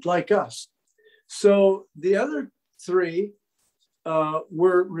isolated like us. So the other 3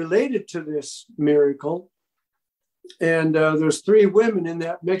 were related to this miracle. And there's 3 women in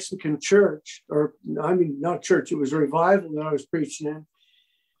that Mexican church, not church, it was a revival that I was preaching in.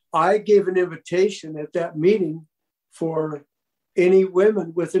 I gave an invitation at that meeting for any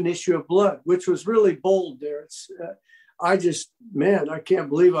women with an issue of blood, which was really bold there. I can't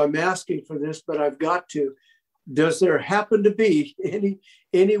believe I'm asking for this, but I've got to. Does there happen to be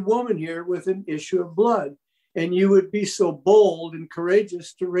any woman here with an issue of blood? And you would be so bold and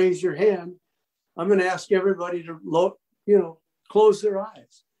courageous to raise your hand. I'm going to ask everybody to close their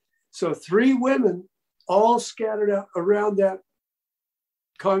eyes. So 3 women all scattered out around that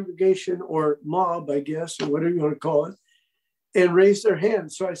congregation or mob, I guess, or whatever you want to call it, and raised their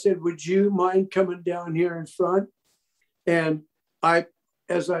hands. So I said, would you mind coming down here in front? And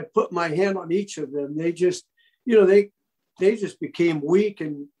as I put my hand on each of them, they just, they just became weak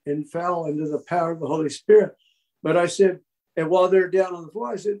and fell into the power of the Holy Spirit. But I said, and while they're down on the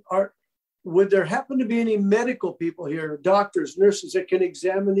floor, I said, would there happen to be any medical people here, doctors, nurses that can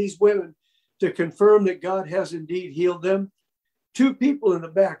examine these women to confirm that God has indeed healed them? 2 people in the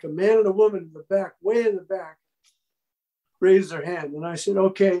back, a man and a woman in the back, way in the back, raised their hand. And I said,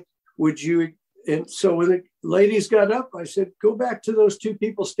 okay, would you? And so when the ladies got up, I said, go back to those 2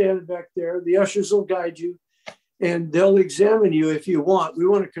 people standing back there. The ushers will guide you and they'll examine you if you want. We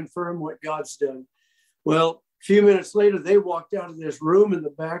want to confirm what God's done. Well, a few minutes later, they walked out of this room in the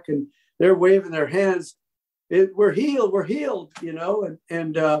back and they're waving their hands. We're healed,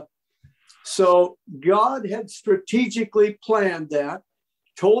 So God had strategically planned that,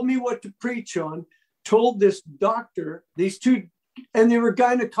 told me what to preach on, told this doctor, these 2, and they were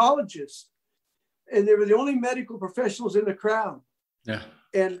gynecologists, and they were the only medical professionals in the crowd. Yeah.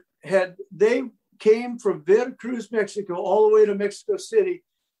 And they came from Veracruz, Mexico, all the way to Mexico City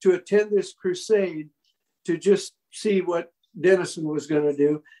to attend this crusade to just see what Dennison was going to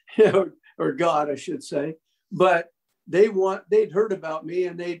do, or God, I should say. But they'd heard about me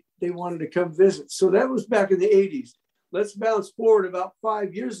and they wanted to come visit. So that was back in the 80s. Let's bounce forward about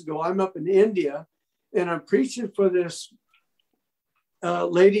 5 years ago. I'm up in India and I'm preaching for this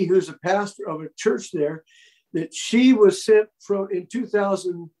lady who's a pastor of a church there, that she was sent from in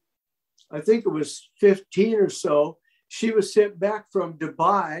 2000, I think it was 15 or so. She was sent back from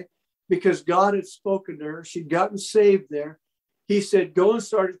Dubai because God had spoken to her. She'd gotten saved there. He said, go and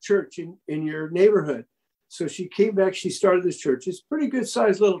start a church in your neighborhood. So she came back, she started this church. It's a pretty good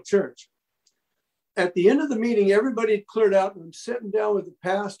sized little church. At the end of the meeting, everybody had cleared out and I'm sitting down with the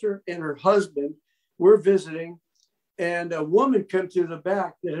pastor and her husband. We're visiting. And a woman came to the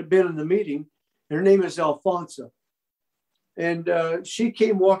back that had been in the meeting. Her name is Alfonso. And she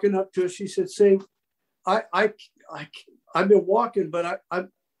came walking up to us. She said, "Say, I've been walking, but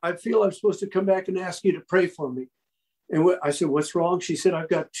I feel I'm supposed to come back and ask you to pray for me." And I said, "What's wrong?" She said, "I've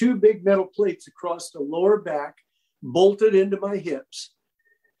got 2 big metal plates across the lower back, bolted into my hips."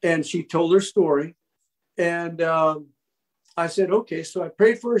 And she told her story. And I said, okay. So I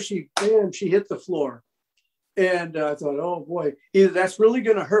prayed for her. She hit the floor. And I thought, oh boy, either that's really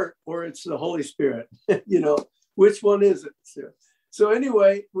going to hurt or it's the Holy Spirit. Which one is it? So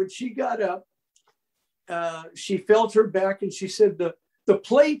anyway, when she got up, she felt her back and she said, the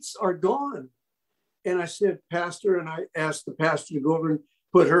plates are gone. And I said, Pastor, and I asked the pastor to go over and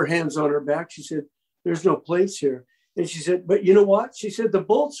put her hands on her back. She said, there's no plates here. And she said, but you know what? She said, the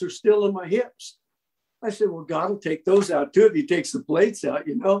bolts are still in my hips. I said, well, God will take those out too if he takes the plates out,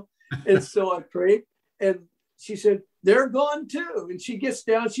 And so I prayed and she said, they're gone too. And she gets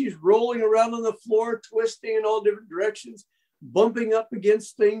down, she's rolling around on the floor, twisting in all different directions, bumping up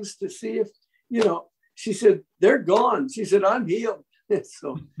against things to see if, she said, they're gone. She said, I'm healed. And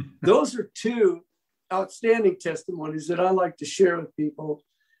so those are 2 outstanding testimonies that I like to share with people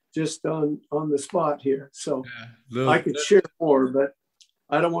just on the spot here. So I could share more, but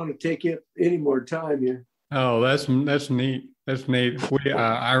I don't want to take it any more time here. Oh, that's neat. That's neat.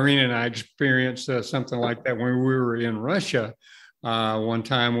 Irene and I experienced something like that when we were in Russia. One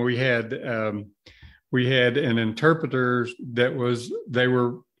time we had an interpreter they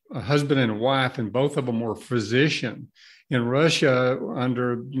were a husband and a wife, and both of them were physician. In Russia,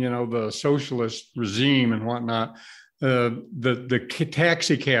 under the socialist regime and whatnot, the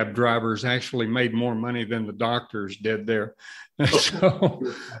taxi cab drivers actually made more money than the doctors did there.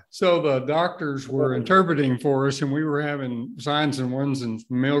 So the doctors were interpreting for us, and we were having signs and wonders and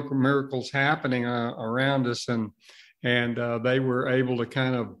miracles happening around us, and they were able to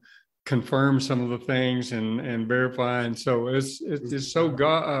kind of confirm some of the things and verify. And so it's so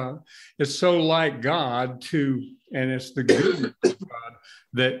God, it's so like God too, and it's the goodness of God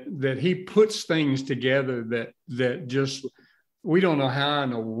that He puts things together that just. We don't know how in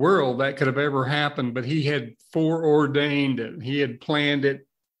the world that could have ever happened, but He had foreordained it. He had planned it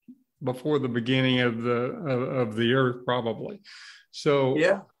before the beginning of the earth, probably. So,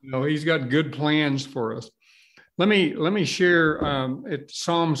 He's got good plans for us. Let me share it's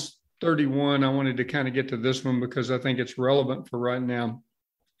Psalms 31. I wanted to kind of get to this one because I think it's relevant for right now.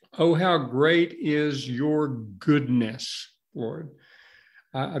 Oh, how great is your goodness, Lord.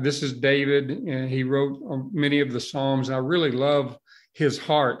 This is David, and he wrote many of the Psalms. I really love his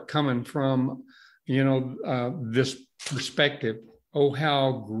heart coming from, this perspective. Oh,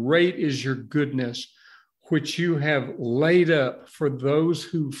 how great is your goodness. which you have laid up for those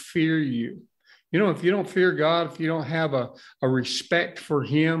who fear you. You know, if you don't fear God, if you don't have a respect for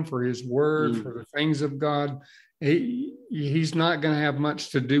him, for his word, for the things of God, he's not going to have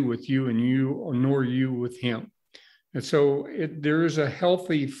much to do with you and you, nor you with him. And so there is a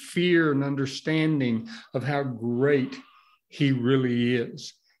healthy fear and understanding of how great he really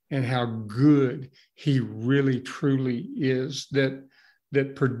is and how good he really truly is,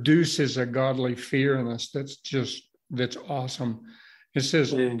 that produces a godly fear in us. That's awesome. It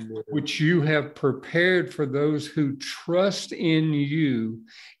says, which you have prepared for those who trust in you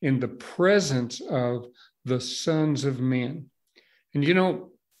in the presence of the sons of men. And you know,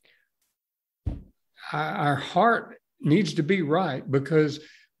 our heart needs to be right, because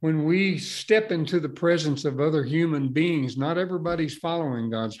when we step into the presence of other human beings, not everybody's following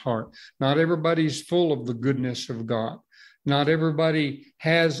God's heart. Not everybody's full of the goodness of God. Not everybody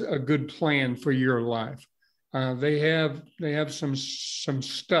has a good plan for your life. They have some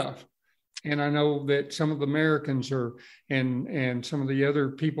stuff. And I know that some of the Americans and some of the other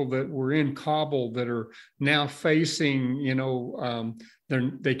people that were in Kabul that are now facing,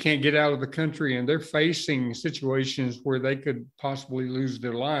 they can't get out of the country, and they're facing situations where they could possibly lose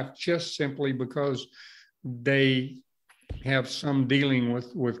their life just simply because they have some dealing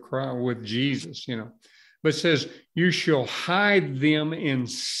with Jesus, But it says, you shall hide them in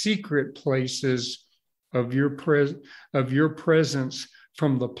secret places of your presence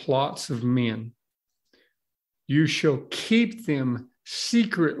from the plots of men. You shall keep them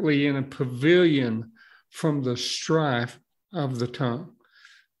secretly in a pavilion from the strife of the tongue.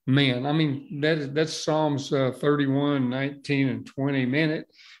 Man, I mean, that's Psalms 31, 19, and 20. Man,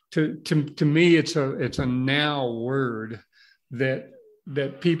 to me, it's a now word that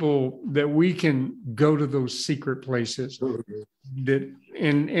we can go to those secret places.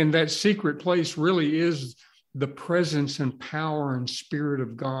 And that secret place really is the presence and power and spirit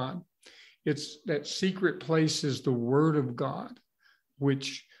of God. It's that secret place is the word of God,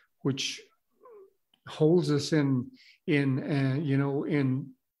 which holds us in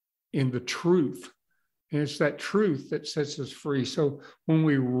the truth. And it's that truth that sets us free. So when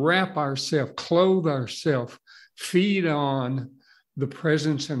we wrap ourselves, clothe ourselves, feed on the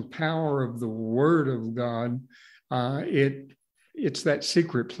presence and power of the word of God, it's that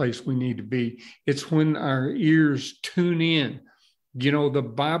secret place we need to be. It's when our ears tune in. The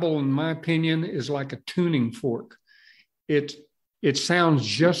Bible, in my opinion, is like a tuning fork. It sounds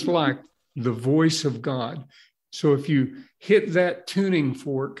just like the voice of God. So if you hit that tuning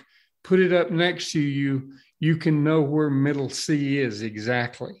fork, put it up next to you, you can know where middle C is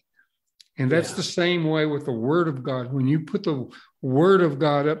exactly. And that's the same way with the word of God. When you put the word of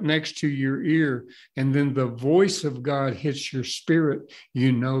God up next to your ear, and then the voice of God hits your spirit,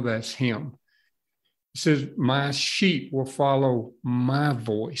 you know that's him. It says, my sheep will follow my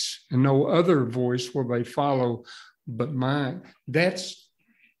voice, and no other voice will they follow but mine.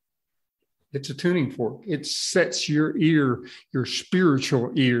 It's a tuning fork. It sets your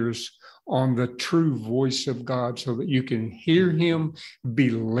spiritual ears on the true voice of God so that you can hear him, be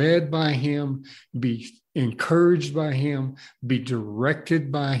led by him, be encouraged by him, be directed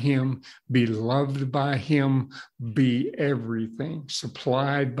by him, be loved by him, be everything,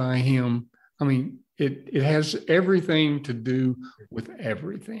 supplied by him. I mean, it has everything to do with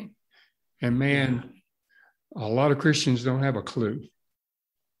everything. And man, a lot of Christians don't have a clue.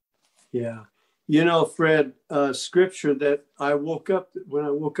 Yeah. Fred, scripture that when I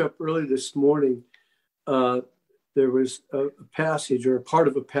woke up early this morning, there was a passage or a part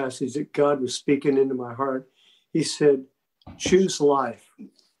of a passage that God was speaking into my heart. He said, choose life.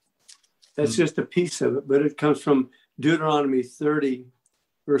 That's just a piece of it, but it comes from Deuteronomy 30,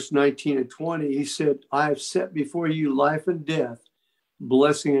 verse 19 and 20. He said, I have set before you life and death,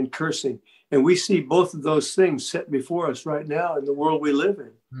 blessing and cursing. And we see both of those things set before us right now in the world we live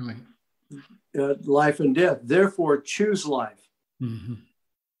in. Really? Life and death. Therefore, choose life,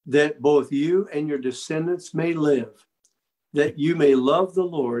 that both you and your descendants may live, that you may love the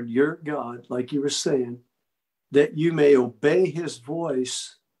Lord your God, like you were saying, that you may obey his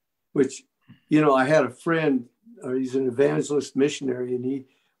voice, which, I had a friend, he's an evangelist missionary, and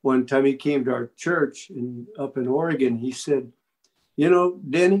one time he came to our church up in Oregon. He said,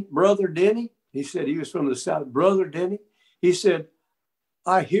 Brother Denny, he said, he was from the South, Brother Denny, he said,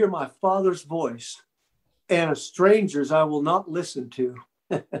 I hear my Father's voice, and a stranger's I will not listen to.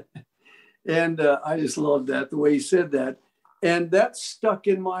 And I just loved that, the way he said that. And that stuck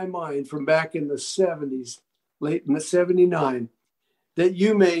in my mind from back in the 70s, late in the 79, that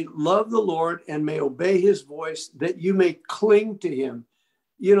you may love the Lord and may obey his voice, that you may cling to him.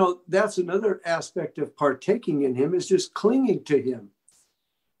 that's another aspect of partaking in him, is just clinging to him.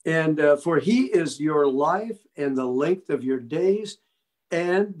 And for he is your life and the length of your days,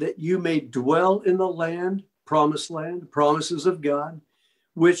 and that you may dwell in the land, promises of God,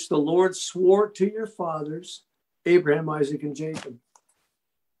 which the Lord swore to your fathers, Abraham, Isaac, and Jacob.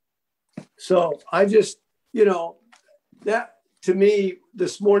 So I just, that to me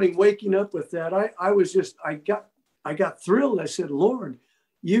this morning, waking up with that, I got thrilled. I said, Lord,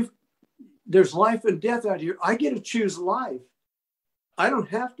 there's life and death out here. I get to choose life. I don't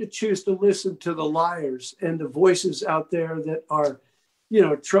have to choose to listen to the liars and the voices out there that are,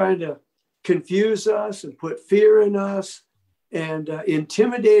 trying to confuse us and put fear in us and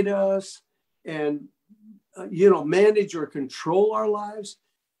intimidate us and, manage or control our lives.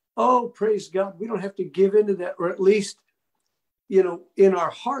 Oh, praise God. We don't have to give into that, or at least, in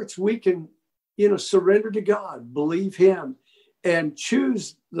our hearts, we can, surrender to God, believe him, and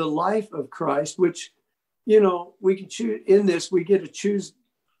choose the life of Christ, which, we can choose in this, we get to choose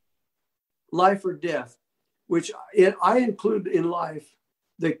life or death, which I include in life,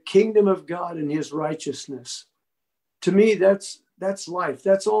 the kingdom of God and his righteousness. To me, that's life.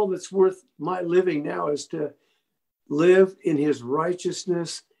 That's all that's worth my living now, is to live in his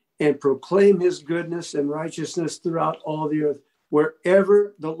righteousness and proclaim his goodness and righteousness throughout all the earth.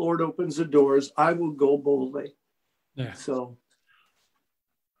 Wherever the Lord opens the doors, I will go boldly. Yeah. So,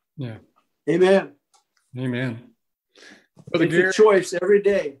 yeah. Amen. Amen. Brother Garry, a choice every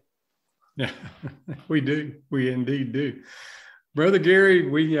day. Yeah, we do. We indeed do. Brother Garry,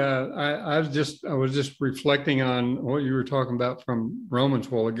 I was just reflecting on what you were talking about from Romans a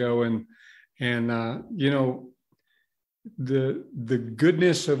while ago, and the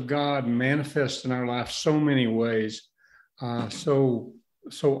goodness of God manifests in our life so many ways. So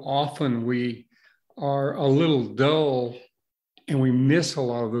often we are a little dull and we miss a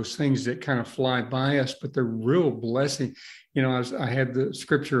lot of those things that kind of fly by us, but they're real blessing. I had the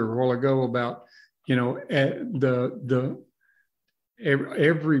scripture a while ago about,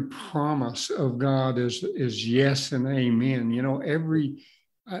 every promise of God is yes and amen.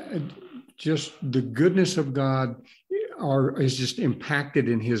 Just the goodness of God is just impacted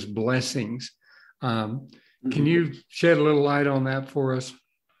in his blessings. Can you shed a little light on that for us?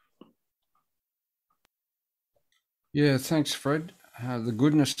 Yeah, thanks, Fred. The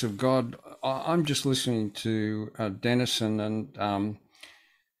goodness of God. I'm just listening to Dennison, and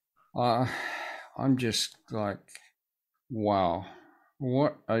I'm just like, wow,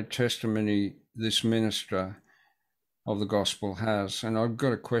 what a testimony this minister of the gospel has. And I've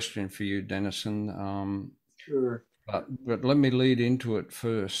got a question for you, Dennison. Sure. But let me lead into it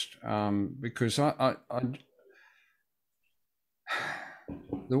first, because the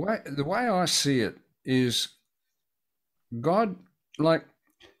way I see it is, God, like,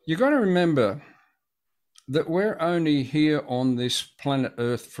 you got to remember that we're only here on this planet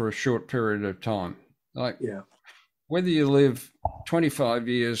Earth for a short period of time. Like, yeah. Whether you live 25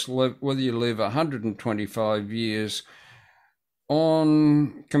 years, whether you live 125 years,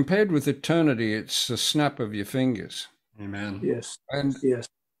 compared with eternity, it's a snap of your fingers. Amen. Yes. And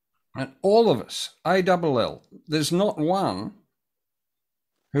all of us, ALL, there's not one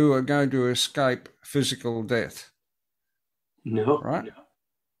who are going to escape physical death. No. Right? No.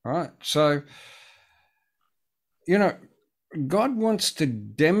 Right. So, God wants to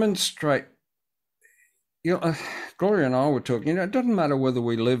demonstrate, Gloria and I were talking, it doesn't matter whether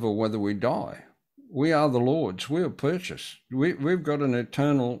we live or whether we die. We are the Lord's. We are purchased. We've got an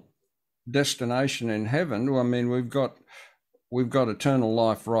eternal destination in heaven. I mean, we've got eternal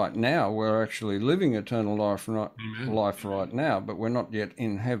life right now. We're actually living eternal life right now, but we're not yet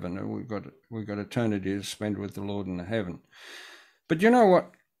in heaven. And we've got eternity to spend with the Lord in heaven. But you know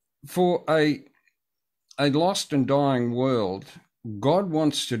what? For a lost and dying world, God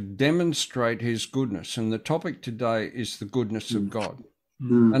wants to demonstrate his goodness. And the topic today is the goodness of God.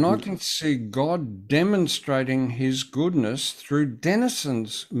 Mm-hmm. And I can see God demonstrating his goodness through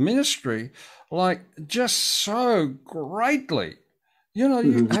Dennison's ministry, like, just so greatly.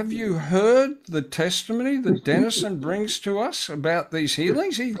 Have you heard the testimony that Dennison brings to us about these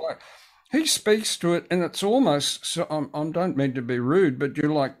healings? He speaks to it, and it's almost, so I don't mean to be rude, but you're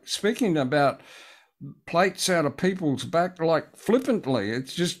like speaking about plates out of people's back, like, flippantly.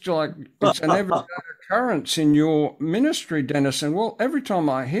 It's just like, it's an everyday occurrence in your ministry, Dennison. Well, every time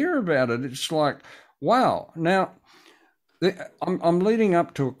I hear about it, it's like, wow. Now, I'm leading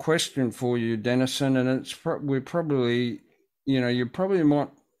up to a question for you, Dennison, and we're probably, you probably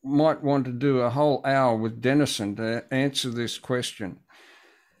might want to do a whole hour with Dennison to answer this question.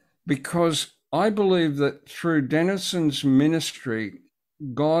 Because I believe that through Dennison's ministry,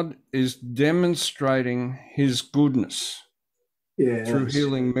 God is demonstrating his goodness through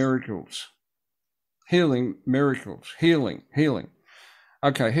healing miracles. Healing miracles. Healing.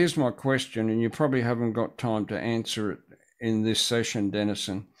 Okay, here's my question, and you probably haven't got time to answer it in this session,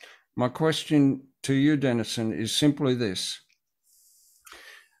 Dennison. My question to you, Dennison, is simply this.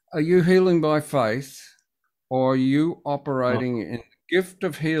 Are you healing by faith, or are you operating in the gift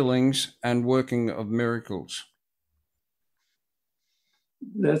of healings and working of miracles?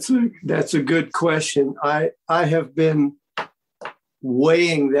 That's a good question. I have been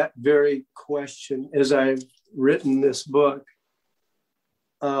weighing that very question as I've written this book.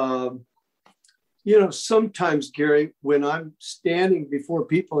 Sometimes, Gary, when I'm standing before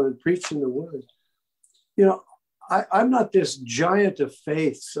people and preaching the word, I'm not this giant of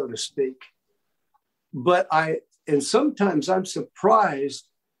faith, so to speak, but sometimes I'm surprised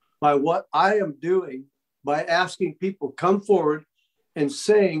by what I am doing by asking people come forward and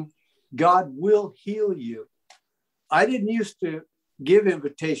saying, God will heal you. I didn't used to give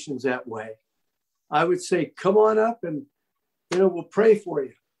invitations that way. I would say, come on up and, we'll pray for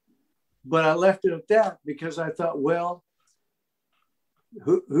you. But I left it at that because I thought, well,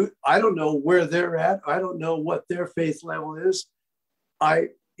 I don't know where they're at. I don't know what their faith level is. At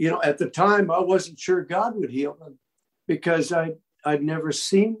the time, I wasn't sure God would heal them because I'd never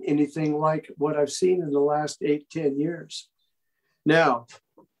seen anything like what I've seen in the last 8-10 years. Now,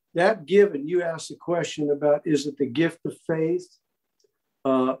 that given, you asked a question about, is it the gift of faith,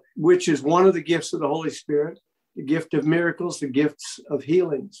 which is one of the gifts of the Holy Spirit, the gift of miracles, the gifts of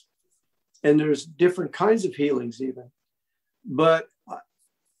healings. And there's different kinds of healings even. But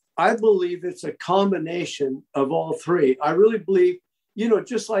I believe it's a combination of all three. I really believe,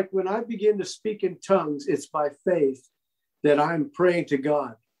 just like when I begin to speak in tongues, it's by faith that I'm praying to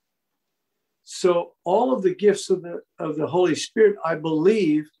God. So all of the gifts of the Holy Spirit, I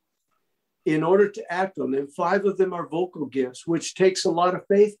believe, in order to act on them, 5 of them are vocal gifts, which takes a lot of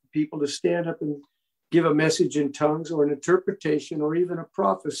faith for people to stand up and give a message in tongues or an interpretation or even a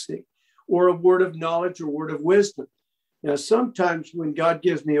prophecy or a word of knowledge or word of wisdom. Now, sometimes when God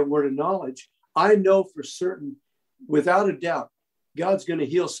gives me a word of knowledge, I know for certain, without a doubt, God's going to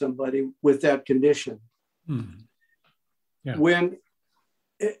heal somebody with that condition. Mm-hmm. Yeah.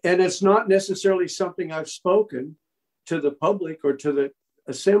 And it's not necessarily something I've spoken to the public or to the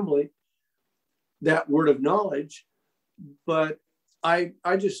assembly, that word of knowledge, but I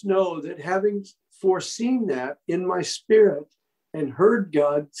just know that having foreseen that in my spirit and heard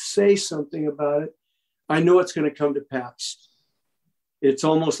God say something about it, I know it's going to come to pass. It's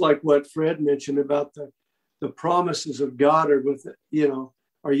almost like what Fred mentioned about the promises of God are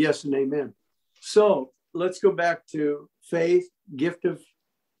are yes and amen. So let's go back to faith, gift of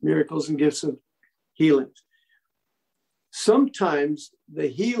miracles, and gifts of healings. Sometimes the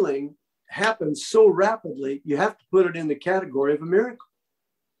healing happens so rapidly, you have to put it in the category of a miracle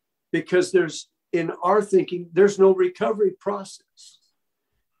because in our thinking, there's no recovery process.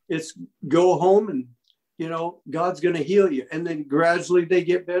 It's go home and, God's going to heal you. And then gradually they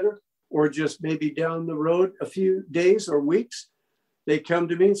get better, or just maybe down the road, a few days or weeks, they come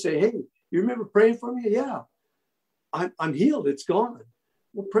to me and say, hey, you remember praying for me? Yeah, I'm healed. It's gone.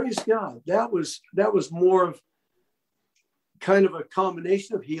 Well, praise God. That was more of kind of a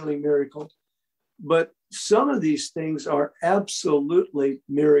combination of healing miracle. But some of these things are absolutely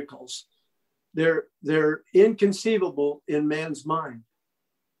miracles. They're inconceivable in man's mind.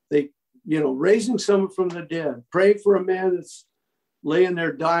 Raising someone from the dead, praying for a man that's laying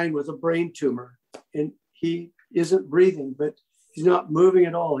there dying with a brain tumor, and he isn't breathing, but he's not moving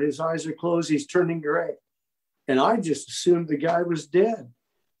at all. His eyes are closed. He's turning gray. And I just assumed the guy was dead,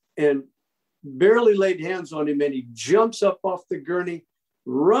 and barely laid hands on him, and he jumps up off the gurney,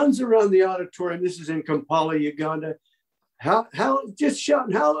 runs around the auditorium. This is in Kampala, Uganda. Just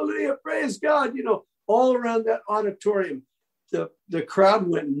shouting, hallelujah, praise God, all around that auditorium. The crowd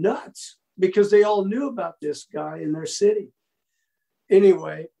went nuts because they all knew about this guy in their city.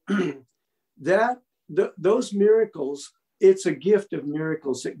 Anyway, those miracles, it's a gift of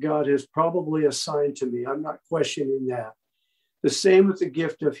miracles that God has probably assigned to me. I'm not questioning that. The same with the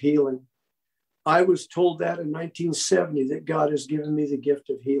gift of healing. I was told that in 1970 that God has given me the gift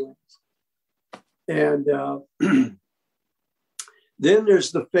of healing. And then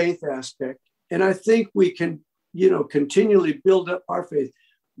there's the faith aspect. And I think we can, continually build up our faith.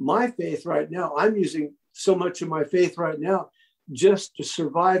 My faith right now, I'm using so much of my faith right now just to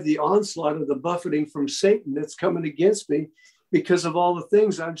survive the onslaught of the buffeting from Satan that's coming against me because of all the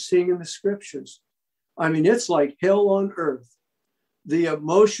things I'm seeing in the scriptures. I mean, it's like hell on earth. The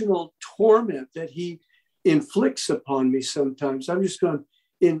emotional torment that he inflicts upon me sometimes. I'm just going,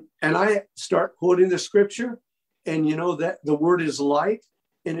 and I start quoting the scripture, and that the word is light,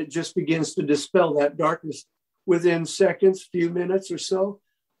 and it just begins to dispel that darkness within seconds, few minutes or so.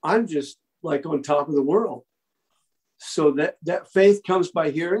 I'm just like on top of the world. So that faith comes by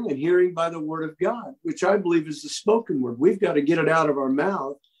hearing, and hearing by the word of God, which I believe is the spoken word. We've got to get it out of our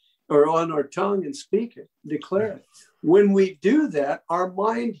mouth or on our tongue and speak it, declare it. When we do that, our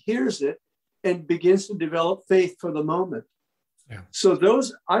mind hears it and begins to develop faith for the moment. Yeah. So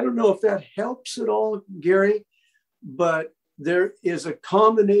I don't know if that helps at all, Gary, but there is a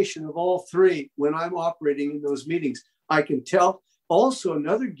combination of all three when I'm operating in those meetings. I can tell. Also,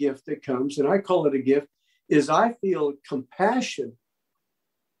 another gift that comes, and I call it a gift, is I feel compassion.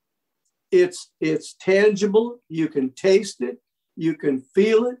 It's tangible. You can taste it. You can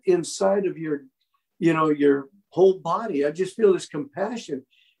feel it inside of your whole body. I just feel this compassion.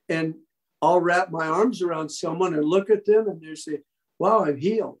 And I'll wrap my arms around someone and look at them, and they say, wow, I'm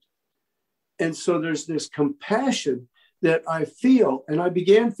healed. And so there's this compassion that I feel. And I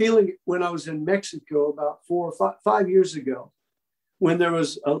began feeling it when I was in Mexico about 4 or 5 years ago, when there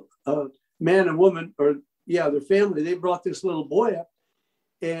was a man and woman, or their family, they brought this little boy up,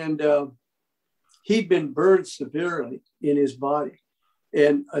 and he'd been burned severely in his body,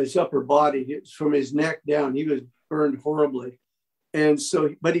 and his upper body, from his neck down, he was burned horribly. And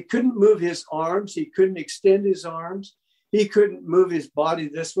so, but he couldn't move his arms. He couldn't extend his arms. He couldn't move his body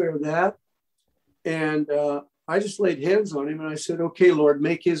this way or that. And I just laid hands on him, and I said, okay, Lord,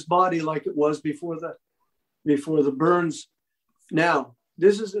 make his body like it was before the burns. Now,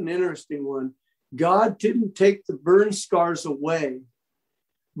 this is an interesting one. God didn't take the burn scars away,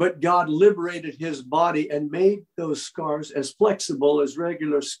 but God liberated his body and made those scars as flexible as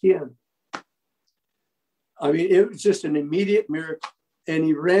regular skin. I mean, it was just an immediate miracle. And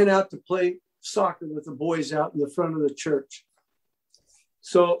he ran out to play soccer with the boys out in the front of the church.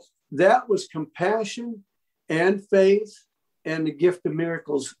 So that was compassion and faith and the gift of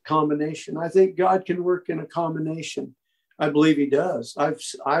miracles combination. I think God can work in a combination. I believe he does. I've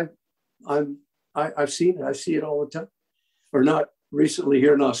seen it. I see it all the time. Or not recently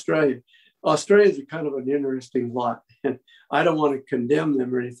here in Australia. Australians are kind of an interesting lot. And I don't want to condemn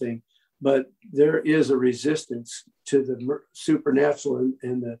them or anything, but there is a resistance to the supernatural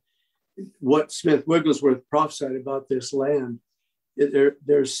and what Smith Wigglesworth prophesied about this land.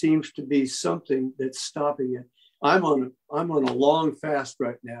 There seems to be something that's stopping it. I'm on a long fast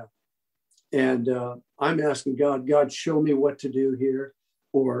right now. And I'm asking God, show me what to do here,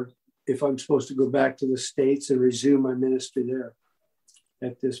 or if I'm supposed to go back to the States and resume my ministry there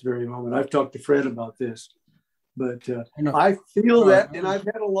at this very moment. I've talked to Fred about this, but I feel that, and I've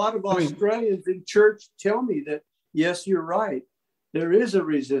had a lot of Australians in church tell me that, yes, you're right. There is a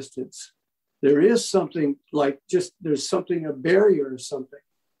resistance. There is something there's something, a barrier or something.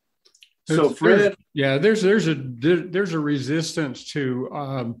 So Fred. There's a resistance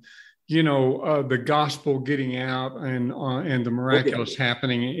to, the gospel getting out and the miraculous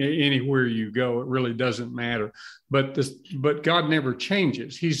happening anywhere you go. It really doesn't matter. But God never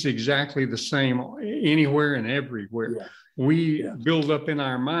changes. He's exactly the same anywhere and everywhere. Yeah. We build up in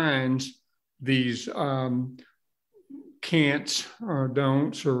our minds these can'ts or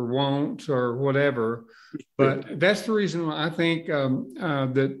don'ts or won'ts or whatever. But that's the reason why I think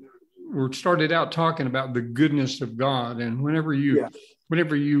that we started out talking about the goodness of God. And whenever you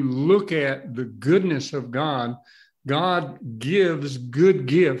look at the goodness of God, God gives good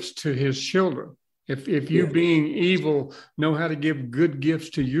gifts to his children. If you being evil know how to give good gifts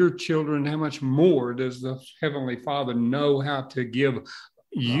to your children, how much more does the Heavenly Father know how to give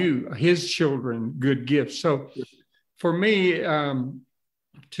you, his children, good gifts? So for me,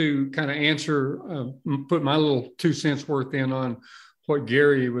 to kind of answer, put my little 2 cents worth in on what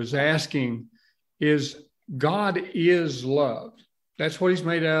Garry was asking, is God is love. That's what he's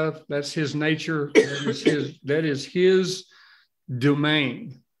made of. That's his nature. That is his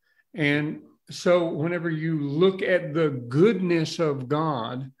domain. And so whenever you look at the goodness of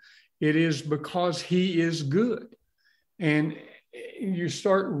God, it is because he is good. And you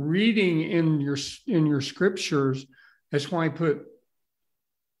start reading in your scriptures. That's why I put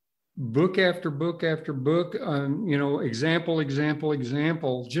book after book after book,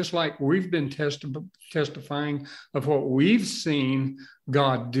 example, just like we've been testifying of what we've seen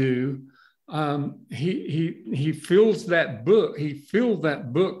God do. He fills that book. He filled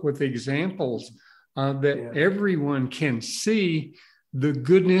that book with examples that everyone can see the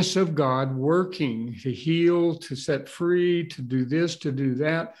goodness of God working to heal, to set free, to do this, to do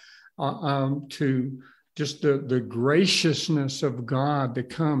that, to just the graciousness of God to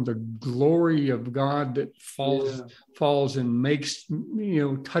come, the glory of God that falls and makes,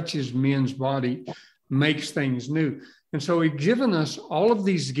 touches men's body, makes things new. And so he's given us all of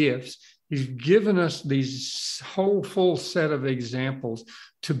these gifts. He's given us these whole full set of examples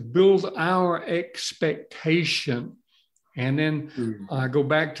to build our expectation. And then go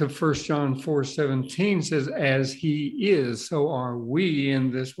back to 1 John 4:17 says, as he is, so are we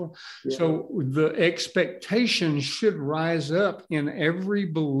in this world. Yeah. So the expectation should rise up in every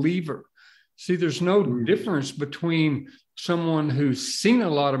believer. See, there's no difference between someone who's seen a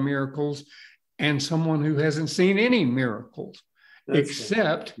lot of miracles and someone who hasn't seen any miracles,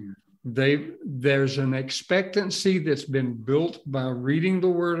 except there's an expectancy that's been built by reading the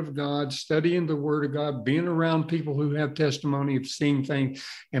Word of God, studying the Word of God, being around people who have testimony of seeing things,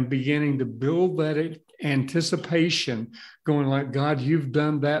 and beginning to build that anticipation, going like, God, you've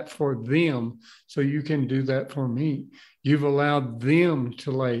done that for them, so you can do that for me. You've allowed them to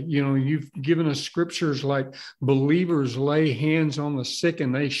lay, you've given us scriptures like believers lay hands on the sick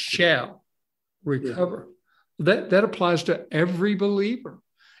and they shall recover. Yeah. That applies to every believer.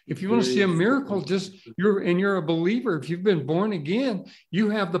 If you want to see a miracle, you're a believer. If you've been born again, you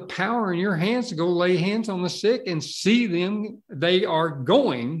have the power in your hands to go lay hands on the sick and see them. They are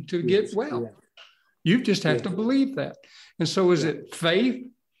going to get well. Yeah. You just have to believe that. And so is it faith?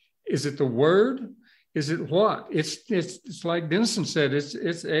 Is it the word? Is it what? It's like Dennison said,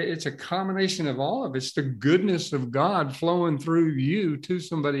 it's a combination of all of it. It's the goodness of God flowing through you to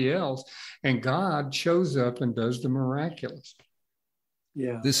somebody else. And God shows up and does the miraculous.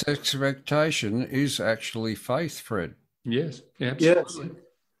 Yeah. This expectation is actually faith, Fred. Yes, absolutely. Yes.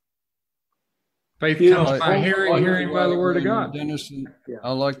 Faith comes by hearing by the word of God. Dennison,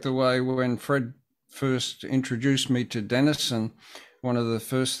 I like the way when Fred first introduced me to Dennison, one of the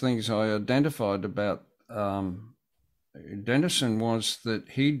first things I identified about Dennison was that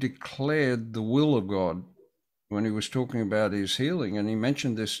he declared the will of God when he was talking about his healing. And he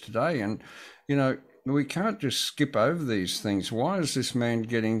mentioned this today. And, we can't just skip over these things. Why is this man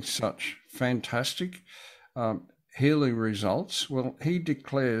getting such fantastic healing results? Well, he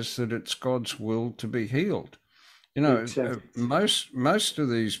declares that it's God's will to be healed. Exactly. Most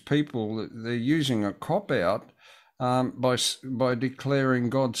of these people, they're using a cop-out by declaring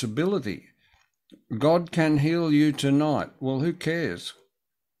God's ability. God can heal you tonight. Well, who cares?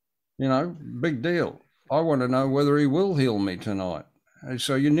 Big deal. I want to know whether he will heal me tonight. And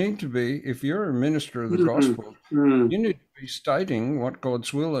so you need to be, if you're a minister of the gospel, you need to be stating what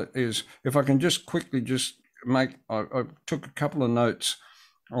God's will is. If I can just quickly I took a couple of notes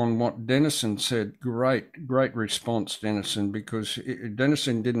on what Dennison said. Great response, Dennison, because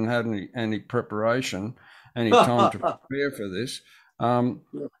Dennison didn't have any preparation, any time to prepare for this.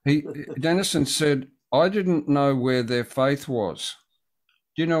 Dennison said, I didn't know where their faith was.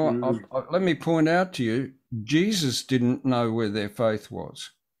 Let me point out to you, Jesus didn't know where their faith was.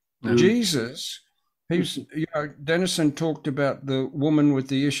 Jesus, Dennison talked about the woman with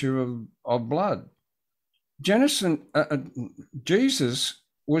the issue of blood. Jesus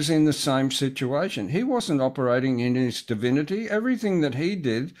was in the same situation. He wasn't operating in his divinity. Everything that he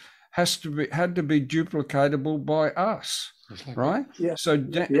did had to be duplicatable by us, right? Yeah. So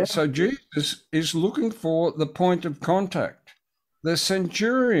Jesus is looking for the point of contact. The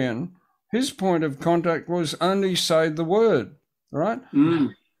centurion, his point of contact was only say the word, right?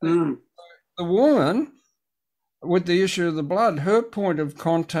 The woman with the issue of the blood, her point of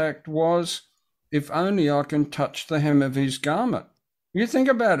contact was, if only I can touch the hem of his garment. You think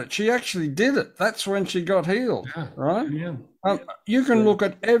about it. She actually did it. That's when she got healed, right? Yeah. You can look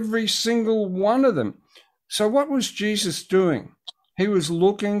at every single one of them. So what was Jesus doing? He was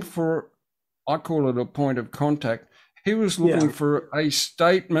looking for, I call it a point of contact. He was looking for a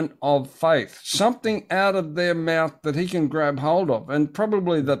statement of faith, something out of their mouth that he can grab hold of. And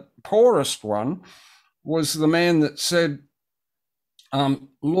probably the poorest one was the man that said,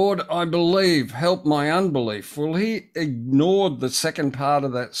 Lord, I believe, help my unbelief. Well, he ignored the second part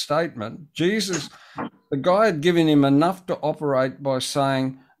of that statement. Jesus, the guy had given him enough to operate by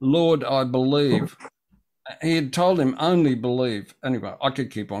saying, Lord, I believe. He had told him only believe. Anyway, I could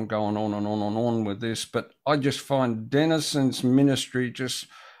keep on going on and on and on with this, but I just find Dennison's ministry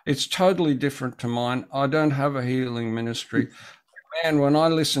it's totally different to mine. I don't have a healing ministry. Man, when I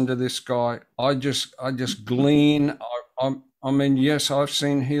listen to this guy, I just glean. I mean, yes, I've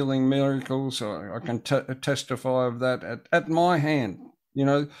seen healing miracles. I can testify of that at my hand.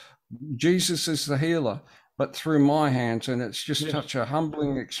 Jesus is the healer, but through my hands, and it's just such a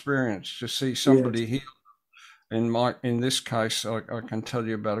humbling experience to see somebody healed. In this case, I can tell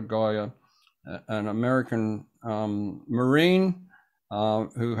you about a guy, an American Marine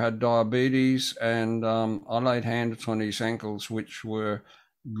who had diabetes, and I laid hands on his ankles, which were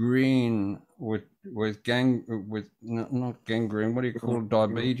green with not gangrene. What do you call it?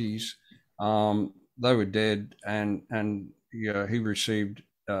 Diabetes? They were dead, and yeah, he received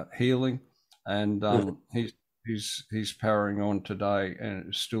healing, and he's powering on today and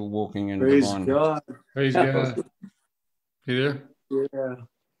is still walking in divine. Praise God. Praise God. You there? Yeah.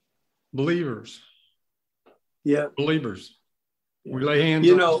 Believers. Yeah. Believers. Yeah. We lay hands.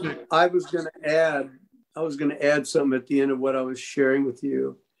 You know, I was going to add something at the end of what I was sharing with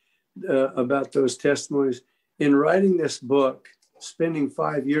you about those testimonies. In writing this book, spending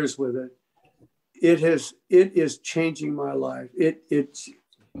 5 years with it, it is changing my life. It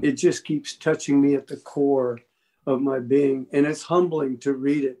just keeps touching me at the core of my being, and it's humbling to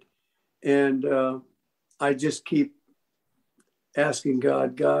read it. And I just keep asking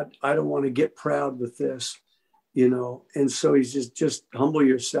God, I don't want to get proud with this, you know. And so he's just humble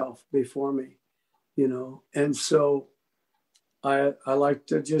yourself before me, you know. And so I like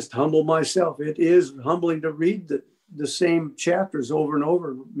to just humble myself. It is humbling to read the same chapters over and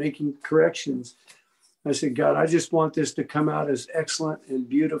over, making corrections. I said, God, I just want this to come out as excellent and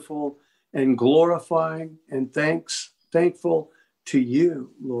beautiful and glorifying and thankful to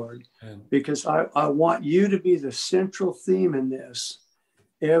you, Lord, because I want you to be the central theme in this,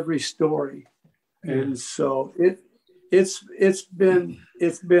 every story. And so it's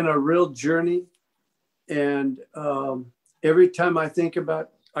been a real journey. And every time I think about,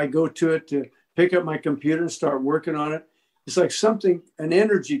 I go to it to pick up my computer and start working on it. It's like an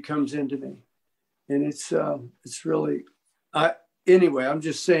energy comes into me, and it's really, anyway, I'm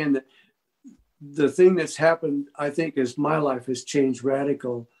just saying that the thing that's happened, I think, is my life has changed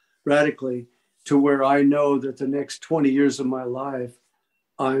radically to where I know that the next 20 years of my life,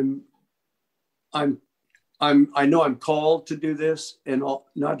 I know I'm called to do this, and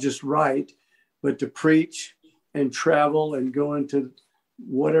not just write, but to preach and travel and go into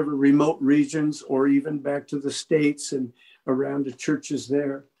whatever remote regions or even back to the States and around the churches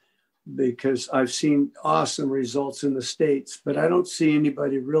there, because I've seen awesome results in the States, but I don't see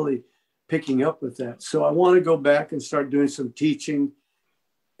anybody really picking up with that. So I want to go back and start doing some teaching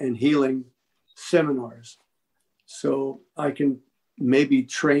and healing seminars so I can maybe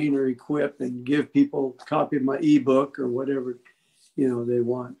train or equip and give people a copy of my ebook or whatever, you know, they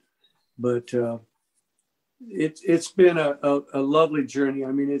want. But it's been a lovely journey.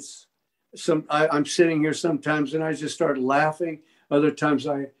 I mean, I'm sitting here sometimes and I just start laughing. Other times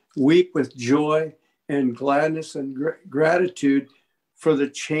I weep with joy and gladness and gratitude for the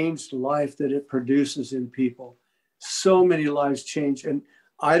changed life that it produces in people. So many lives change. And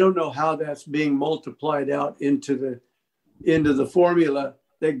I don't know how that's being multiplied out into the formula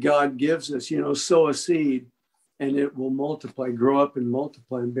that God gives us, you know, sow a seed and it will multiply, grow up and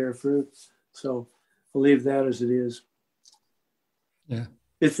multiply and bear fruit. So I'll leave that as it is. Yeah.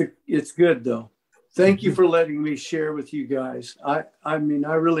 It's good though. Thank you for letting me share with you guys. I mean,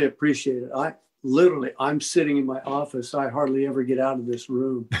 I really appreciate it. I'm sitting in my office. I hardly ever get out of this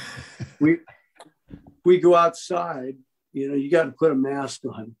room. We go outside, you know, you got to put a mask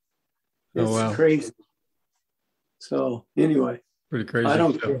on. It's crazy. So anyway, pretty crazy. I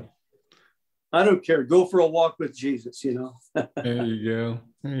don't care. I don't care. Go for a walk with Jesus, you know. There you go.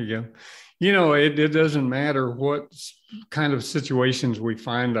 There you go. You know, it doesn't matter what kind of situations we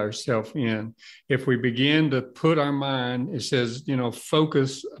find ourselves in. If we begin to put our mind, it says, you know,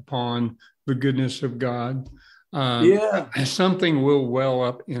 focus upon the goodness of God. Something will well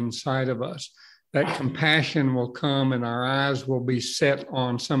up inside of us. That compassion will come and our eyes will be set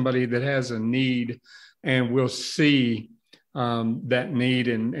on somebody that has a need, and we'll see that need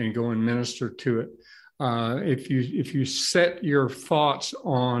and go and minister to it. If you set your thoughts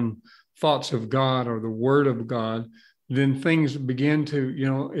on thoughts of God or the Word of God, then things begin to, you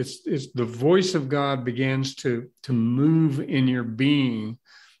know, it's the voice of God begins to move in your being.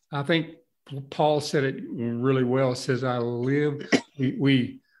 I think Paul said it really well. It says,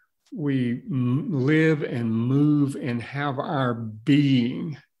 we live and move and have our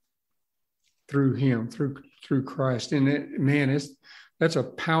being through him, through Christ. And that's a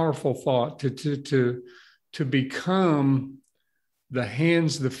powerful thought to become the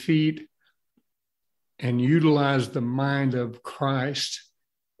hands, the feet, and utilize the mind of Christ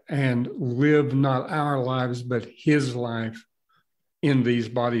and live not our lives, but his life in these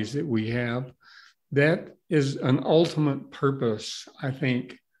bodies that we have. That is an ultimate purpose, I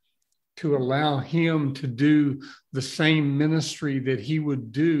think, to allow him to do the same ministry that he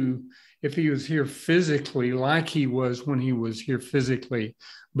would do if he was here physically, like he was when he was here physically,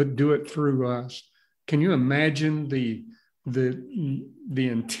 but do it through us. Can you imagine the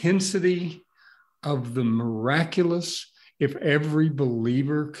intensity of the miraculous if every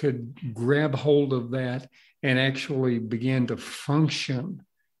believer could grab hold of that and actually begin to function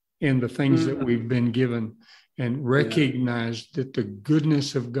in the things that we've been given and recognize that the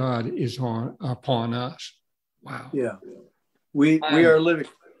goodness of God is upon us? Wow. Yeah. We are living.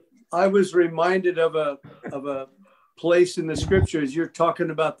 I was reminded of a place in the scriptures. You're talking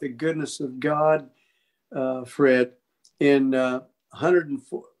about the goodness of God, Fred, in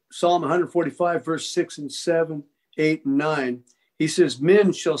Psalm 145, verse 6 and 7, 8 and 9. He says,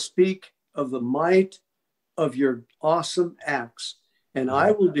 men shall speak of the might of your awesome acts, and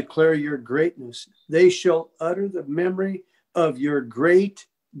I will declare your greatness. They shall utter the memory of your great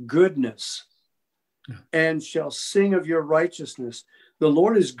goodness and shall sing of your righteousness. The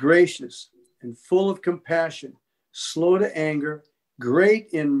Lord is gracious and full of compassion, slow to anger, great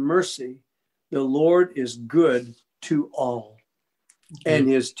in mercy. The Lord is good to all, and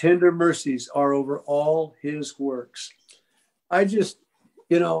his tender mercies are over all his works. I just,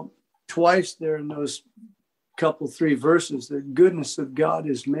 twice there in those three verses, the goodness of God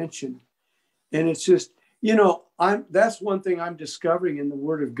is mentioned. And it's just, that's one thing I'm discovering in the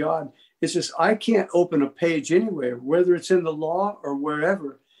Word of God. It's just, I can't open a page anywhere, whether it's in the law or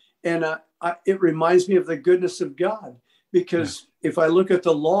wherever. And it reminds me of the goodness of God, because if I look at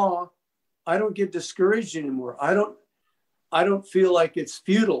the law, I don't get discouraged anymore. I don't feel like it's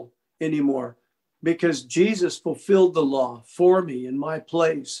futile anymore, because Jesus fulfilled the law for me in my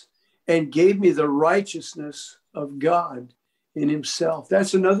place and gave me the righteousness of God in himself.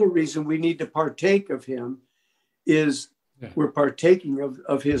 That's another reason we need to partake of him, is we're partaking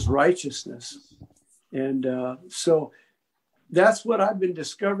of his righteousness. And so that's what I've been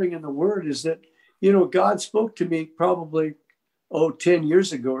discovering in the Word, is that, God spoke to me probably, 10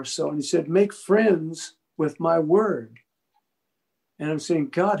 years ago or so, and he said, make friends with my Word. And I'm saying,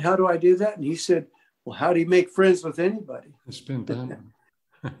 God, how do I do that? And he said, well, how do you make friends with anybody? Spend time.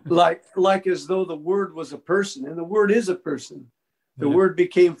 like as though the Word was a person, and the Word is a person. The Word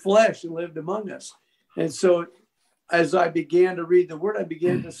became flesh and lived among us. And so as I began to read the Word, I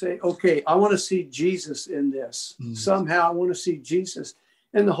began to say, okay, I want to see Jesus in this. Somehow I want to see Jesus.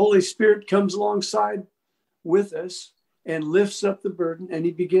 And the Holy Spirit comes alongside with us and lifts up the burden, and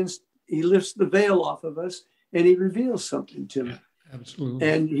he lifts the veil off of us, and he reveals something to me. Absolutely.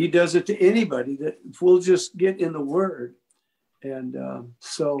 And he does it to anybody that will just get in the Word. And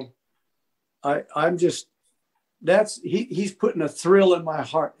so I'm just, he's putting a thrill in my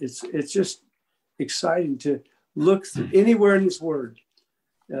heart. It's just exciting to look through anywhere in his Word,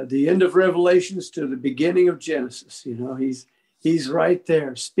 the end of Revelations to the beginning of Genesis. He's right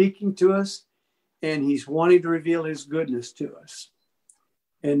there speaking to us, and he's wanting to reveal his goodness to us.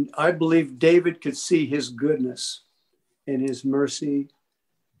 And I believe David could see his goodness and his mercy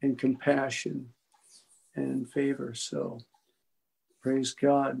and compassion and favor. So praise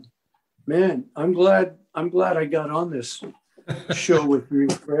God. Man, I'm glad I got on this show with you,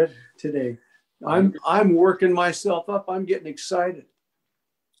 Fred, today. I'm working myself up. I'm getting excited.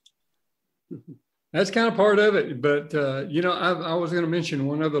 That's kind of part of it. But, I was going to mention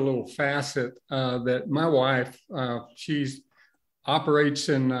one other little facet that my wife, she operates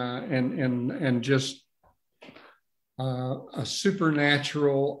in just a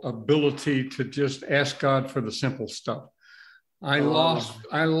supernatural ability to just ask God for the simple stuff. I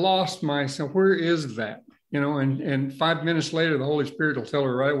lost myself. Where is that? And 5 minutes later, the Holy Spirit will tell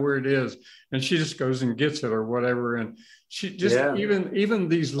her right where it is, and she just goes and gets it or whatever. And she just even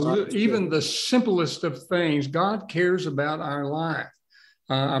the simplest of things, God cares about our life.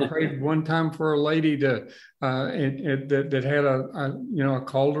 I prayed one time for a lady that had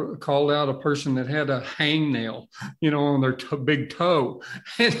called out a person that had a hangnail, on their big toe,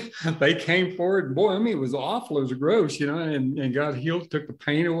 and they came forward. Boy, it was awful. It was gross, and God healed, took the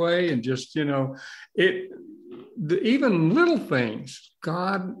pain away, and just, even little things.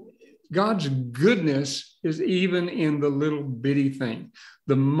 God's goodness is even in the little bitty thing.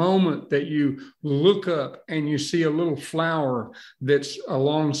 The moment that you look up and you see a little flower that's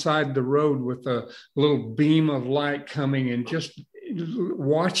alongside the road with a little beam of light coming, and just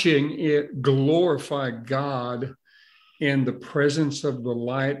watching it glorify God in the presence of the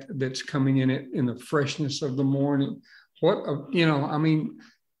light that's coming in it, in the freshness of the morning.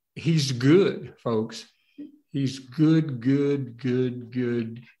 He's good, folks. He's good.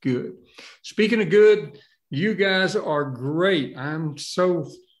 Speaking of good, you guys are great. I'm so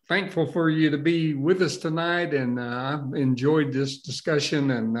thankful for you to be with us tonight, and I've enjoyed this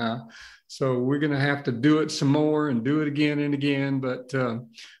discussion, and so we're going to have to do it some more and do it again and again. But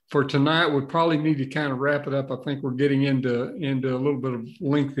for tonight, we probably need to kind of wrap it up. I think we're getting into a little bit of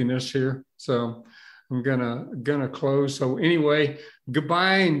lengthiness here, so I'm gonna close. So anyway,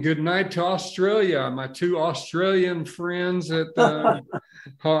 goodbye and good night to Australia. My two Australian friends that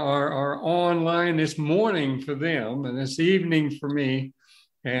are online. This morning for them, and this evening for me.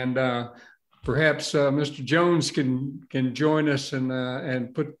 And perhaps Mr. Jones can join us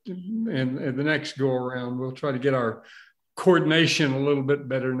and put in the next go around. We'll try to get our coordination a little bit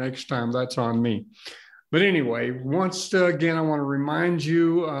better next time. That's on me. But anyway, once again, I want to remind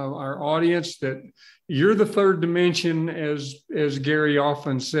you, our audience, that you're the third dimension, as Garry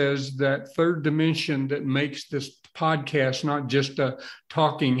often says, that third dimension that makes this podcast not just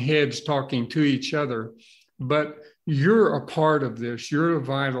talking heads talking to each other, but you're a part of this. You're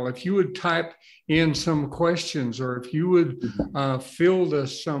vital. If you would type in some questions, or if you would field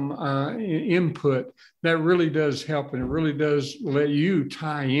us some input, that really does help, and it really does let you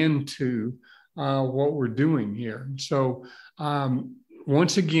tie into what we're doing here. So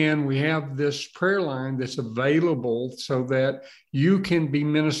once again, we have this prayer line that's available so that you can be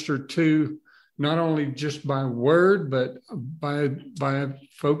ministered to, not only just by word, but by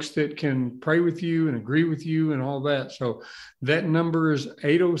folks that can pray with you and agree with you and all that. So that number is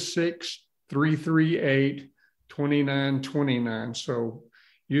 806-338-2929. So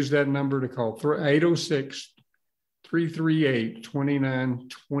use that number to call,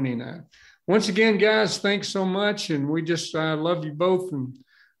 806-338-2929. Once again, guys, thanks so much. And we just love you both, and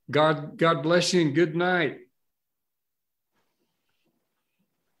God bless you, and good night.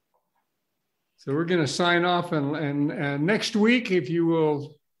 So we're going to sign off, and next week, if you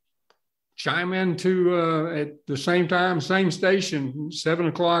will chime in at the same time, same station,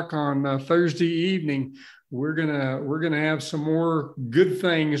 7:00 on Thursday evening, we're gonna have some more good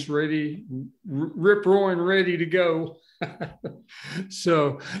things ready, rip roaring, ready to go.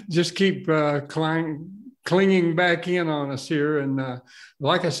 So just keep clinging back in on us here. And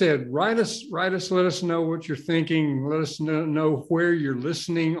like I said, write us, let us know what you're thinking. Let us know where you're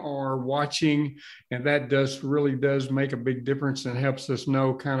listening or watching. And that really does make a big difference, and helps us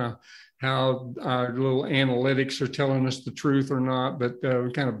know kind of how our little analytics are telling us the truth or not, but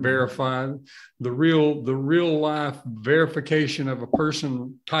we kind of verify the real life verification of a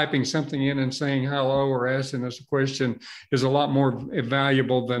person typing something in and saying hello or asking us a question is a lot more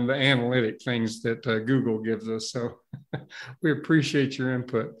valuable than the analytic things that Google gives us. So we appreciate your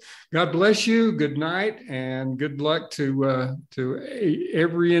input. God bless you. Good night, and good luck to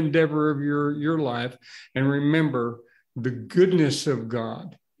every endeavor of your life. And remember, the goodness of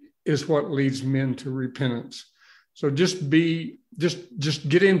God is what leads men to repentance. So just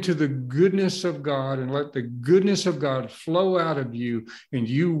get into the goodness of God, and let the goodness of God flow out of you, and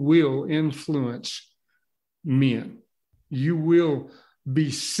you will influence men. You will be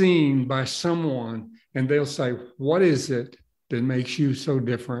seen by someone, and they'll say, what is it that makes you so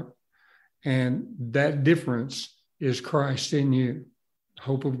different? And that difference is Christ in you,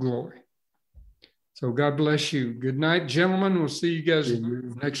 hope of glory. So God bless you. Good night, gentlemen. We'll see you guys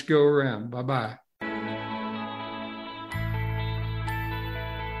next go around. Bye-bye.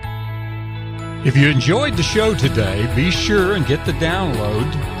 If you enjoyed the show today, be sure and get the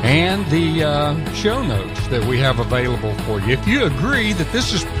download and the show notes that we have available for you. If you agree that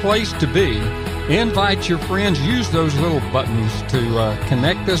this is the place to be, invite your friends. Use those little buttons to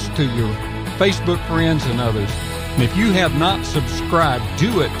connect us to your Facebook friends and others. And if you have not subscribed,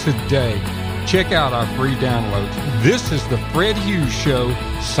 do it today. Check out our free downloads. This is the Fred Hughes Show,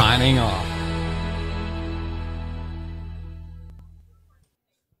 signing off.